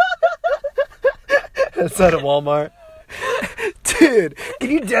 That's at Walmart. Dude,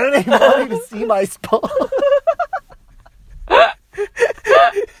 can you donate money to see my spawn?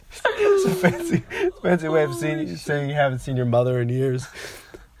 It's a fancy way of saying you haven't seen your mother in years.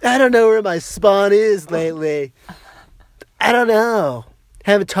 I don't know where my spawn is lately. I don't know.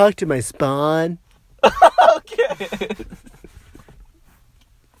 Haven't talked to my spawn. Okay.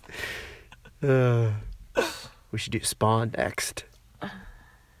 We should do Spawn next.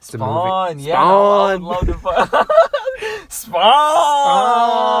 It's a Spawn, movie. yeah. Spawn. I would love to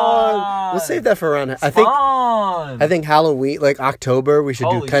Spawn. We'll save that for around. I think Halloween, like October, we should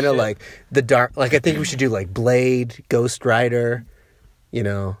do Holy kind of shit. like the dark. Like I think we should do like Blade, Ghost Rider,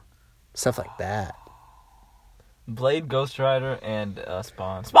 stuff like that. Blade, Ghost Rider, and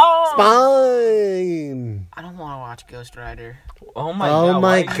Spawn. Spawn. I don't want to watch Ghost Rider. Oh my god. Oh why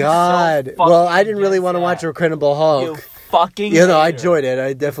my are you so god. fucking Well, I didn't really against want to that? watch Incredible You Hulk. fucking I hater. enjoyed it.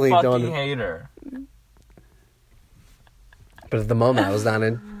 I definitely fucking don't. hater. But at the moment, I was not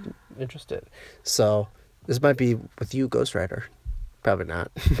interested. So this might be with you, Ghost Rider. Probably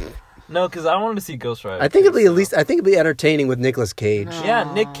not. No, because I wanted to see Ghost Rider. I think it'll be too, at least. I think it'll be entertaining with Nicolas Cage. No.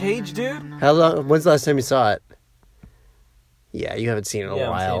 Yeah, Nick Cage, dude. How long? When's the last time you saw it? Yeah, you haven't seen it in Yeah, a I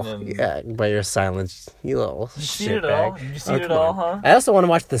while. haven't seen it. Yeah, by your silence, you little Did you see it all? shitbag. Did you see Oh, it come all, on. huh? I also want to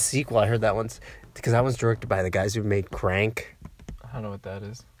watch the sequel. I heard that one's because that one's directed by the guys who made Crank. I don't know what that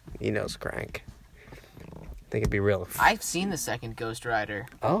is. He knows Crank. I think it'd be real. I've seen the second Ghost Rider.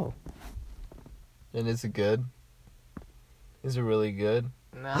 Oh, And is it good? Is it really good?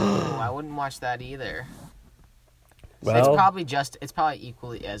 No, I wouldn't watch that either. well, It's probably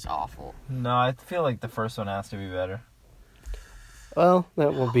equally as awful. No, I feel like the first one has to be better. well,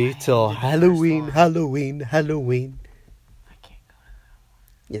 that won't be till hated the first Halloween. one. Halloween. I can't go.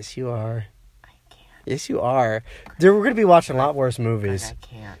 Yes, you are. I can't. Yes, you are. Dude, we're gonna be watching a lot worse Like, movies. I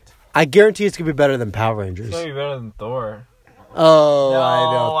can't. I guarantee it's gonna be better than Power Rangers. It's gonna be better than Thor. Oh, No,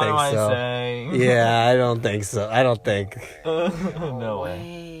 I what don't am I think so. saying? Yeah, I don't think so. I don't think. No way.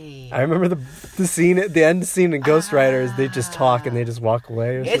 way. I remember the scene, the end scene in Ghost Rider is they just talk and they just walk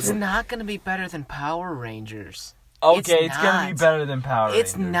away. Or It's something. not gonna be better than Power Rangers. Okay, it's gonna be not. better than Power Rangers.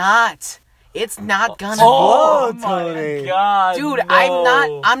 It's not. It's not gonna Oh, Oh, my Tony. god, be. Dude,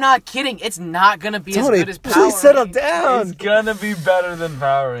 no. I'm not kidding. It's not gonna be Tony, as good as Power please settle Rangers. down. It's gonna be better than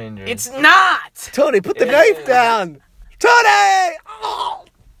Power Rangers. It's not. Tony, put the It knife is. down. Tony! Oh,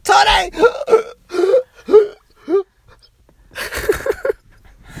 Tony!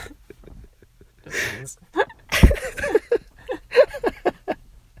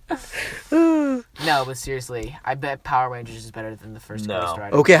 No, but seriously, I bet Power Rangers is better than the first No. Ghost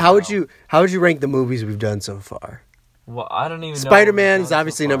Rider. Okay, how would you rank the movies we've done so far? Well, I don't even know. Spider-Man what is we've done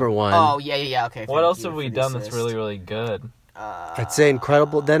obviously so far. number one. Oh yeah. Okay. What thank else you have we for the done that's assist. really, really good? I'd say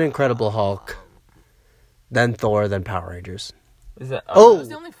Incredible Hulk, then Thor, then Power Rangers, Is that? Oh. That was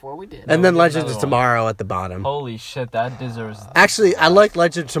the only 4 we did. and we then did Legends another of one. Tomorrow at the bottom. Holy shit, that deserves. Actually, I like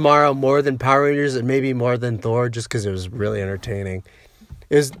Legend of Tomorrow more than Power Rangers and maybe more than Thor just because it was really entertaining.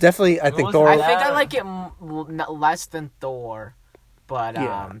 It was definitely, I think was Thor... I that? think I like it less than Thor, but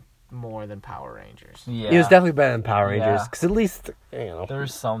Yeah. more than Power Rangers. Yeah, It was definitely better than Power Rangers Yeah. because at least,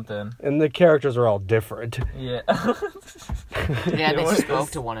 There's something. and the characters are all different. Yeah. Yeah, they It was-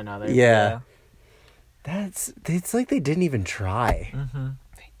 spoke to one another. Yeah. It's like they didn't even try. Mm-hmm.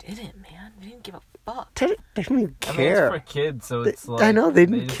 They didn't, man. They didn't give a fuck. They didn't even I mean, care. it's for kids, so They- it's like. I know, they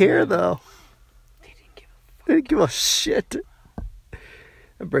didn't just care need- though. They didn't give a They didn't give a shit.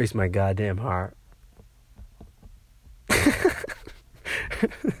 It breaks my goddamn heart.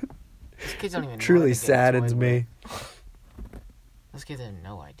 These kids don't even know Truly what to get saddens toy me. with. Those kids have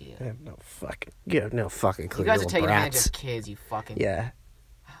no idea. I have no fucking clue. You guys are little taking advantage brats. of kids, you fucking... Yeah.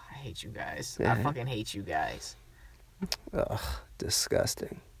 I hate you guys. Yeah. I fucking hate you guys. Ugh,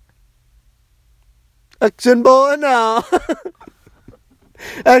 disgusting. Action boy now.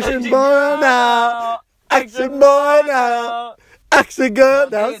 Action boy now. Action boy now. Action girl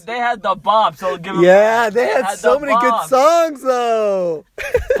now. They had the bop, so give them Yeah, they had so the many good bops. songs though.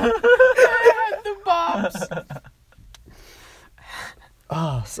 The bobs.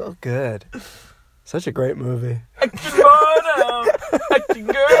 Oh, so good. Such a great movie. Action boy now. Action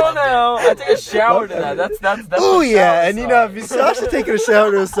girl now. I take a shower to that. That's Oh a yeah, shower and you know if song. Sasha's taking a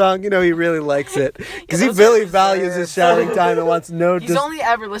shower to a song, you know he really likes it because he those really are values his showering time and wants no. He's only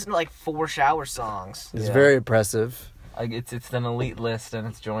ever listened to like 4 shower songs. It's Yeah. very impressive. Like it's an elite list, and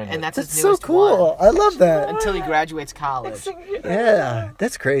it's joined. And it. that's That's his so newest cool. one. I love that. Until he graduates college. Yeah,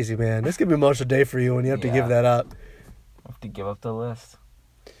 that's crazy, man. That's gonna be an emotional day for you when you have to Yeah. give that up. to give up the list.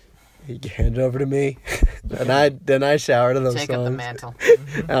 You hand it over to me, and I shower to those Take songs. up the mantle.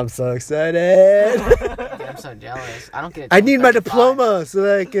 I'm so excited. Dude, I'm so jealous. I don't get it. I need my 35. diploma so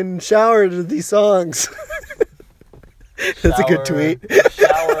that I can shower to these songs. That's a good tweet.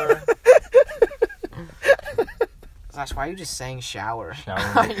 Shower. Gosh, why are you just saying shower?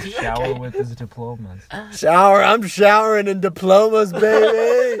 Shower with his diplomas. Shower. I'm showering in diplomas,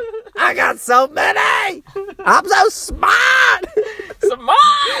 baby. I got so many. I'm so smart.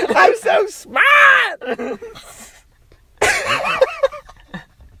 Smart! I'm so smart.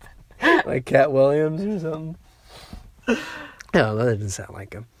 Like Cat Williams or something. No, that didn't sound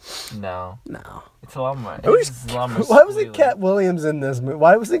like him. No. It's a lot more. Why wasn't Cat Williams in this movie?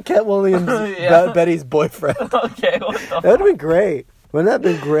 Why wasn't Cat Williams Betty's boyfriend? Okay, what the That would have been great. Wouldn't that have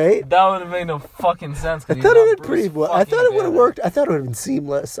been great? That would have made no fucking sense. I thought it would pretty well. I thought it would have worked. I thought it would have been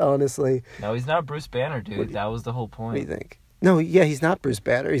seamless, honestly. No, he's not Bruce Banner, dude. That was the whole point. What do you think? No, yeah, he's not Bruce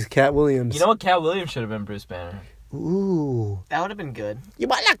Banner. He's Cat Williams. You know what? Cat Williams should have been Bruce Banner. Ooh. That would have been good. You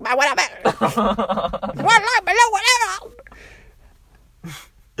might like my whatever. You might like my whatever.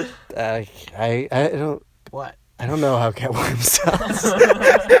 I don't. What? I don't know how Cat Williams sounds.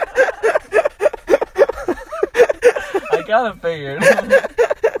 I got it figured.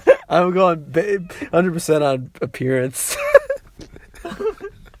 I'm going 100% on appearance.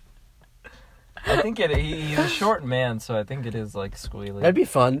 I think he's a short man, so I think it is like squealy. That'd be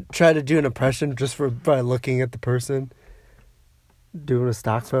fun. Try to do an impression just by looking at the person. Doing a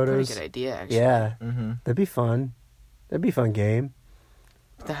stock photos. Pretty good idea, actually. Yeah. Mm-hmm. That'd be fun. That'd be a fun game.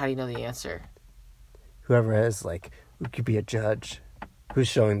 But then how do you know the answer? Whoever has who could be a judge, who's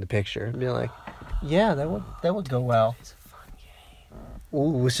showing the picture, and be like, yeah, that would go well. It's a fun game.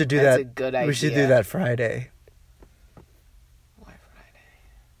 Ooh, we should do That's that. a good idea. We should do that Friday. Why Friday?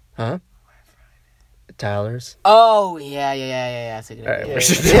 Huh? Tyler's. Oh, yeah. That's a good All right, idea. we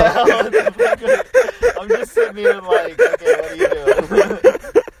should I'm just sitting here like, okay, what are you doing?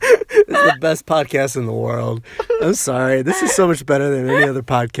 This is the best podcast in the world. I'm sorry. This is so much better than any other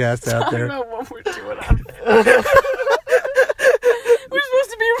podcast out I don't there. know what we're doing on this. We're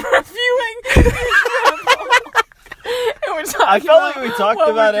supposed to be reviewing. And we're talking I felt like we about talked what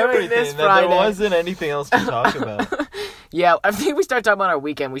about we're doing everything. this That Friday. there wasn't anything else to talk about. Yeah, I think we start talking about our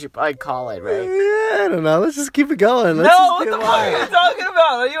weekend. We should probably call it, right? Yeah, I don't know. Let's just keep it going. Let's No, just what get the it fuck are live. you talking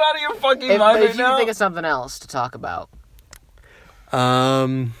about? Are you out of your fucking mind If right you now? can think of something else to talk about.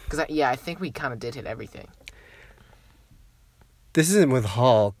 Because, I think we kind of did hit everything. This isn't with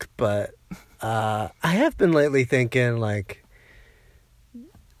Hulk, but I have been lately thinking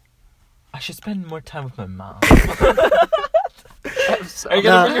I should spend more time with my mom. I'm so, Are you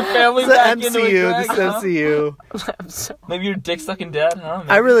gonna bring your family it's the back into it, MCU. Greg, This is huh? MCU. I'm so Maybe your dick sucking dad, huh?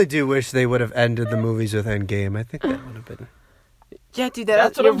 I really do wish they would have ended the movies with Endgame. I think that would have been. Yeah, dude,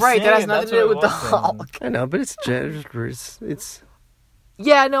 That's what you're I'm right. That has saying. nothing to That's do what with the I was saying. Hulk. I know, but it's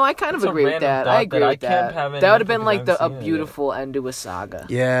Yeah, no, I kind of It's a agree with random that. thought I agree that I with can't that. have any That would have been because like I a haven't seen it yet. beautiful end to a saga.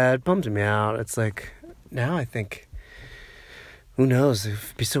 yeah, it bums me out. It's like now I think, who knows? It'd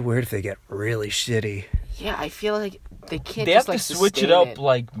be so weird if they get really shitty. Yeah, I feel like they can't They just have like to switch it sustain up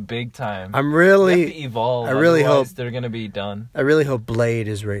like big time. I'm They really, have to evolve. I really otherwise hope- they're gonna be done. I really hope Blade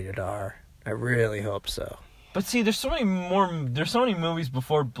is rated R. I really hope so. But see, there's so many movies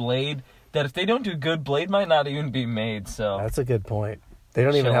before Blade that if they don't do good, Blade might not even be made. So That's a good point. They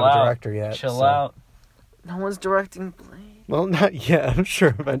don't even chill have a out. director yet. Chill so- out. No one's directing Blade. Well, not yet. I'm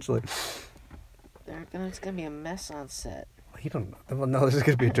sure eventually. It's gonna be a mess on set. You don't know. Well, no, there's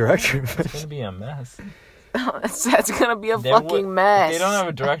going to be a director. It's gonna be a mess. That's gonna be a They fucking would- mess. If they don't have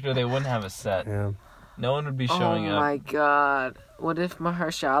a director, they wouldn't have a set. Yeah. No one would be showing Oh up. my god! What if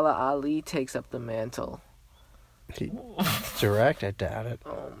Mahershala Ali takes up the mantle? Direct? I doubt it.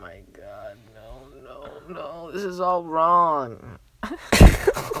 Oh my god! No! This is all wrong.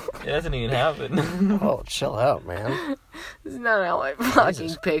 It doesn't even happen. Oh, chill out, man. This is not how I fucking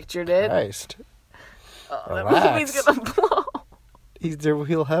Jesus pictured it. Christ. Oh, that Relax. movie's gonna blow.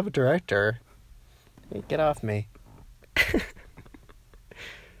 He'll have a director. Hey, get off me.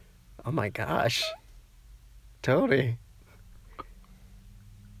 Oh my gosh. Tony.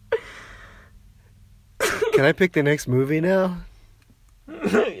 Can I pick the next movie now?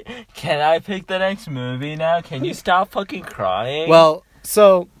 Can I pick the next movie now? Can you stop fucking crying? Well,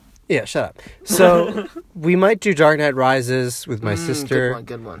 so... Yeah, shut up. So, we might do Dark Knight Rises with my sister.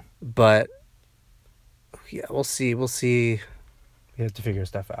 Good one. But yeah, we'll see. We have to figure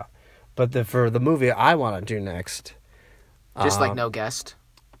stuff out. But for the movie I want to do next, Just like no guest.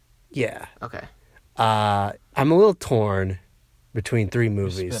 yeah, Okay. I'm a little torn between three You're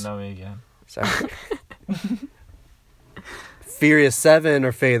movies. spitting on me again. Sorry. Furious 7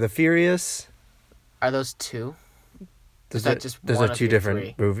 or Fate of the Furious. Are those two? Those that are, just those one are of two your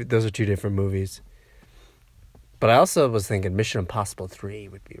different movies. Those are two different movies. But I also was thinking Mission Impossible 3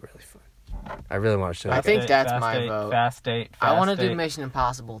 would be really fun. I really want to show I that. think that's Fast my 8, vote. Fast 8. I want to Fast do 8. Mission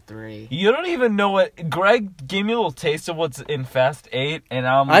Impossible 3. You don't even know what Greg gave me a little taste of what's in Fast 8, and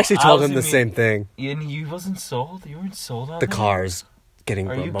I actually told him the same thing. And he wasn't sold. You weren't sold on The that? cars getting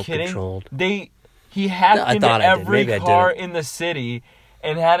Are you remote kidding? controlled. He hacked No, I into thought I did. every Maybe I car didn't. in the city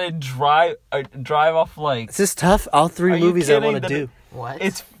and had to drive off like. Is this tough? All three Are you movies I kidding? want to do.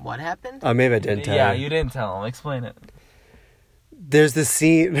 What happened? Oh, maybe I didn't tell Yeah, you. you didn't tell him. Explain it. There's this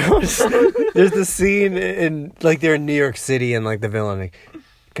scene. There's this scene in like they're in New York City and like the villain like,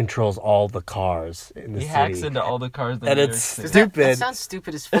 controls all the cars in the He city. hacks into all the cars. In And New York it's City. stupid. That sounds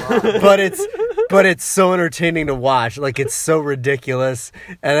stupid as fuck. but it's so entertaining to watch. Like it's so ridiculous,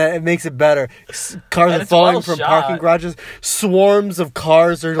 and it makes it better. Cars And are it's falling well from shot. parking garages. Swarms of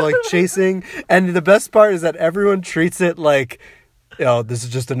cars are like chasing, and the best part is that everyone treats it like, this is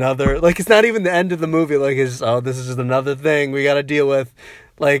just another. Like it's not even the end of the movie. Like it's this is just another thing we got to deal with.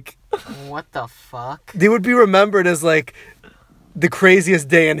 Like What the fuck? they would be remembered as like the craziest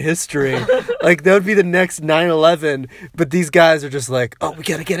day in history. Like that would be the next 9/11, but these guys are just like, oh, we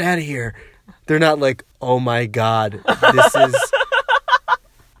gotta get out of here. They're not like, oh my god, this is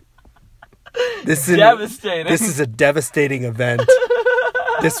Devastating. This is a devastating event.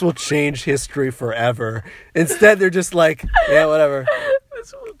 This will change history forever. Instead, they're just like, yeah, whatever.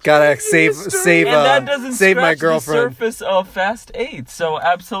 Gotta save and that doesn't save my scratch girlfriend. the surface of Fast 8, so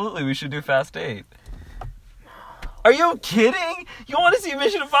absolutely we should do Fast 8. Are you kidding? You want to see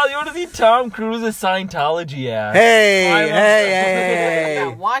Mission Impossible? You want to see Tom Cruise's Scientology act? Hey.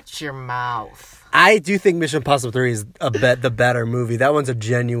 Now watch your mouth. I do think Mission Impossible 3 is the better movie. That one's a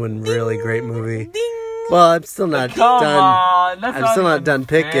genuine, really great movie. Well, I'm still not Come done. on, that's I'm still not even done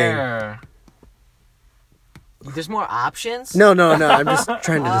picking. fair. There's more options? No. I'm just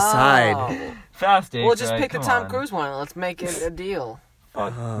trying to decide. Oh. Fast 8. Well, just Greg, pick the come Tom on. Cruise one and let's make it a deal.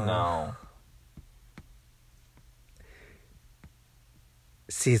 Fuck no.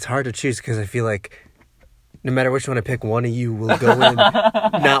 See, it's hard to choose because I feel like no matter which one I pick, one of you will go in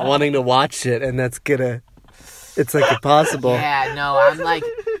not wanting to watch it, and that's gonna. It's like impossible. Yeah, no, I'm like,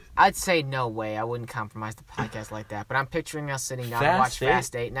 I'd say no way. I wouldn't compromise the podcast like that. But I'm picturing us sitting down and watch Fast 8?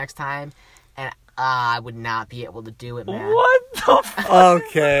 Fast 8 next time, and I would not be able to do it, man. What the fuck?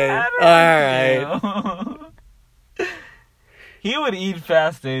 Okay. All right. He would eat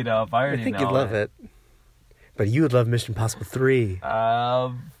Fast 8 up. I already I think know you'd love it. But you would love Mission Impossible 3.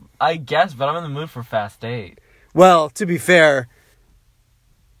 I guess, but I'm in the mood for Fast 8. Well, to be fair,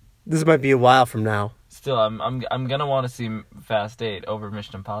 this might be a while from now. Still, I'm gonna want to see Fast 8 over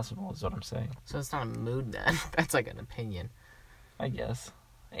Mission Impossible. Is what I'm saying. So it's not a mood then. That's like an opinion. I guess,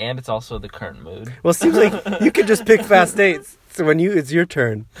 and it's also the current mood. Well, it seems like you could just pick Fast 8. So when it's your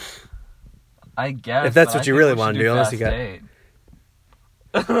turn. I guess. If that's but what I you think really we wanna should do, unless you Fast 8.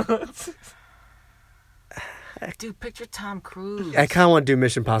 Dude, picture Tom Cruise. I kind of want to do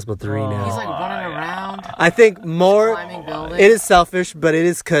Mission Impossible 3 now. He's like running around, I think more. climbing buildings. It is selfish, but it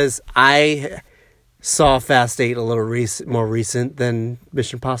is because I saw Fast 8 a little more recent than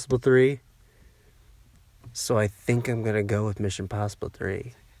Mission Impossible 3. So I think I'm going to go with Mission Impossible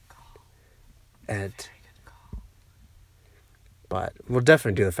 3. But we'll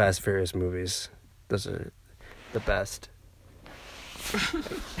definitely do the Fast and Furious movies. Those are the best.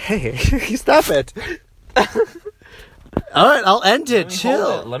 Hey, stop it. All right, I'll end it.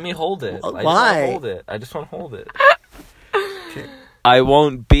 Chill. Let me hold it. Why? I just want to hold it. I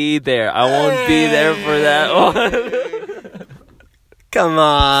won't be there. I won't be there for that one. Come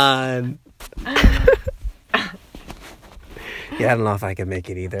on. Yeah, I don't know if I can make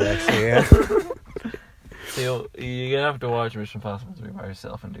it either, actually. Yeah. So you're gonna have to watch Mission Impossible 3 by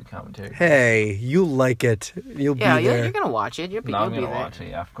yourself and do commentary. Hey, you like it. You'll Yeah, be there. you're gonna watch it. You'll be I'm there. gonna watch it.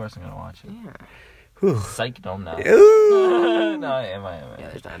 Yeah, of course I'm gonna watch it. Yeah. Whew. Psych, no, I'm not. Ooh. No, I am. Yeah,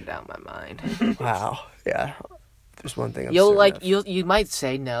 there's not a doubt in my mind. Wow. Yeah. There's one thing I'm You'll certain like of. you might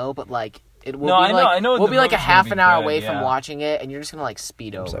say no, but like it will No, be I know- like I know we'll the be like a movie's gonna half be an hour good, away yeah. from watching it, and you're just gonna like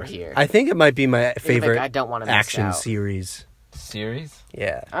speed over Sorry. here. I think it might be my You're gonna be favorite like, I don't want to miss action out. series. Series?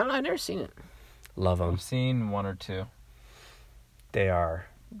 Yeah. I don't know. I've never seen it. Love them. I've seen one or two. They are.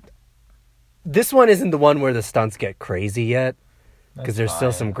 This one isn't the one where the stunts get crazy yet, That's there's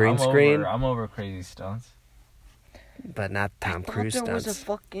still fine. some green I'm screen. I'm over crazy stunts. but not Tom Cruise there was a stunts.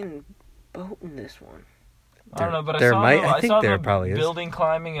 fucking boat in this one. I don't know, but there I saw might- the, I I think saw there the probably is. building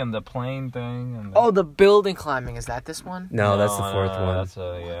climbing and the plane thing. And the... Oh, the building climbing. Is that this one? No, that's the fourth one. That's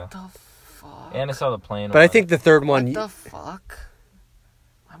yeah. The fuck? And I saw the plane. But I think the third one. What the fuck?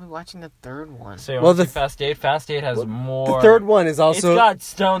 Why am I watching the third one? So you Well, want to see Fast 8? Fast 8 has more. The third one is also. It's got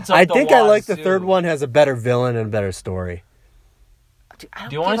stones up I the think I like the wazoo. third one has a better villain and a better story. Dude, I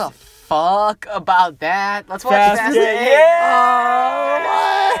Do you don't wanna give a fuck about that. Let's watch Fast Fast 8. 8.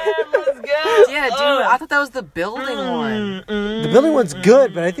 Let's go. Yeah, dude, I thought that was the building one. The building one's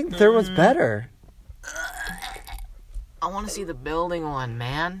good, but I think the third one's better. I want to see the building one,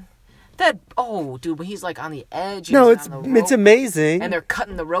 man. Dude, when he's like on the edge. No, he's it's on the rope, amazing. and they're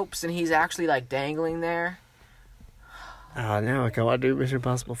cutting the ropes, and he's actually like dangling there. Oh, now I want to do Mission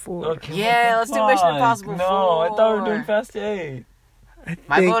Impossible 4. Okay, Yeah, let's do Mission fuck. Impossible 4. No, I thought we were doing Fast 8.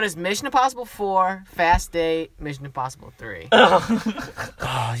 My vote is Mission Impossible 4, Fast 8, Mission Impossible 3.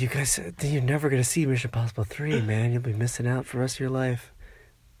 Oh, you guys, you're never going to see Mission Impossible 3, man. You'll be missing out for the rest of your life.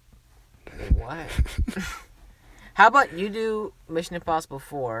 What? How about you do Mission Impossible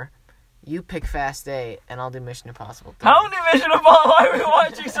 4, you pick Fast 8, and I'll do Mission Impossible 3. How many Mission Impossible? Why are we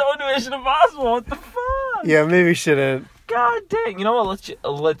watching so many Mission Impossible? What the fuck? Yeah, maybe we shouldn't. God dang. You know what?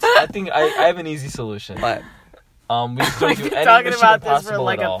 Let's. I think I have an easy solution. What? We just don't We've do been any talking Mission about this Impossible for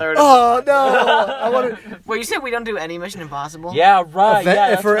like at all. a third. Oh, no. I want to. Wait, you said we don't do any Mission Impossible? Yeah, right.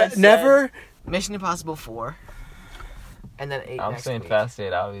 Yeah, that's what I said. Never. Mission Impossible 4, and then 8 I'm next saying week. Fast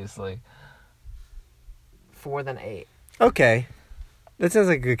 8, obviously. 4, then 8. Okay. That sounds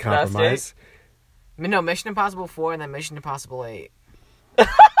like a good Fast compromise. No, Mission Impossible 4, and then Mission Impossible 8.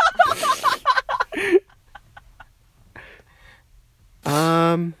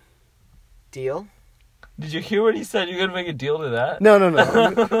 Deal? Did you hear what he said? You're gonna make a deal to that? No.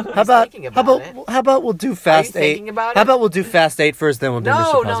 thinking about it. How about we'll do Fast 8? thinking about How it? about we'll do Fast 8 first, then we'll do Mission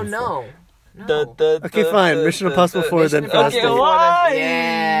No, Impossible 4. no. Okay, fine. Mission Impossible 4, then Mission Fast 8. Impossible 4, why?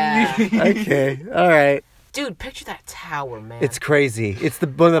 Yeah. Okay, all right. Dude, picture that tower, man. It's crazy. It's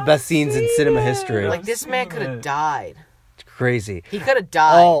one of the best scenes in cinema history. like this man could have died. It's crazy. He could have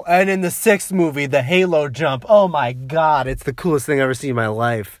died. Oh, and in the 6th movie, the Halo jump. Oh my god, it's the coolest thing I've ever seen in my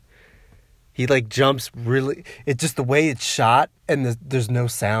life. He like jumps really. It's just the way it's shot, and there's no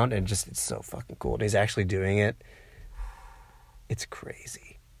sound, and just it's so fucking cool. And he's actually doing it. It's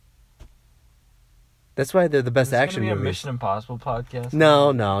crazy. That's why they're the best action Be a movies. Mission Impossible podcast.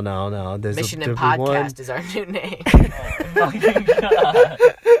 No. There's Mission there'll and be one. Podcast is our new name.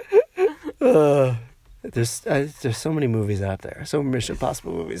 Oh, God. There's so many movies out there. So many Mission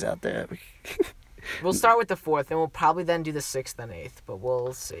Impossible movies out there. We'll start with the 4th, and we'll probably then do the 6th and 8th, but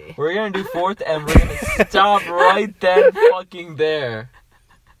we'll see. We're gonna do 4th, and we're gonna stop right then, fucking there.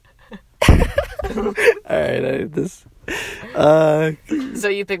 All right, So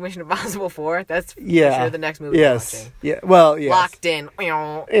you pick Mission Impossible 4? That's for yeah. sure the next movie Yes. we're watching. Yeah. Well, yes. Locked in. You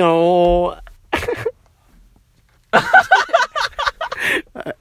know,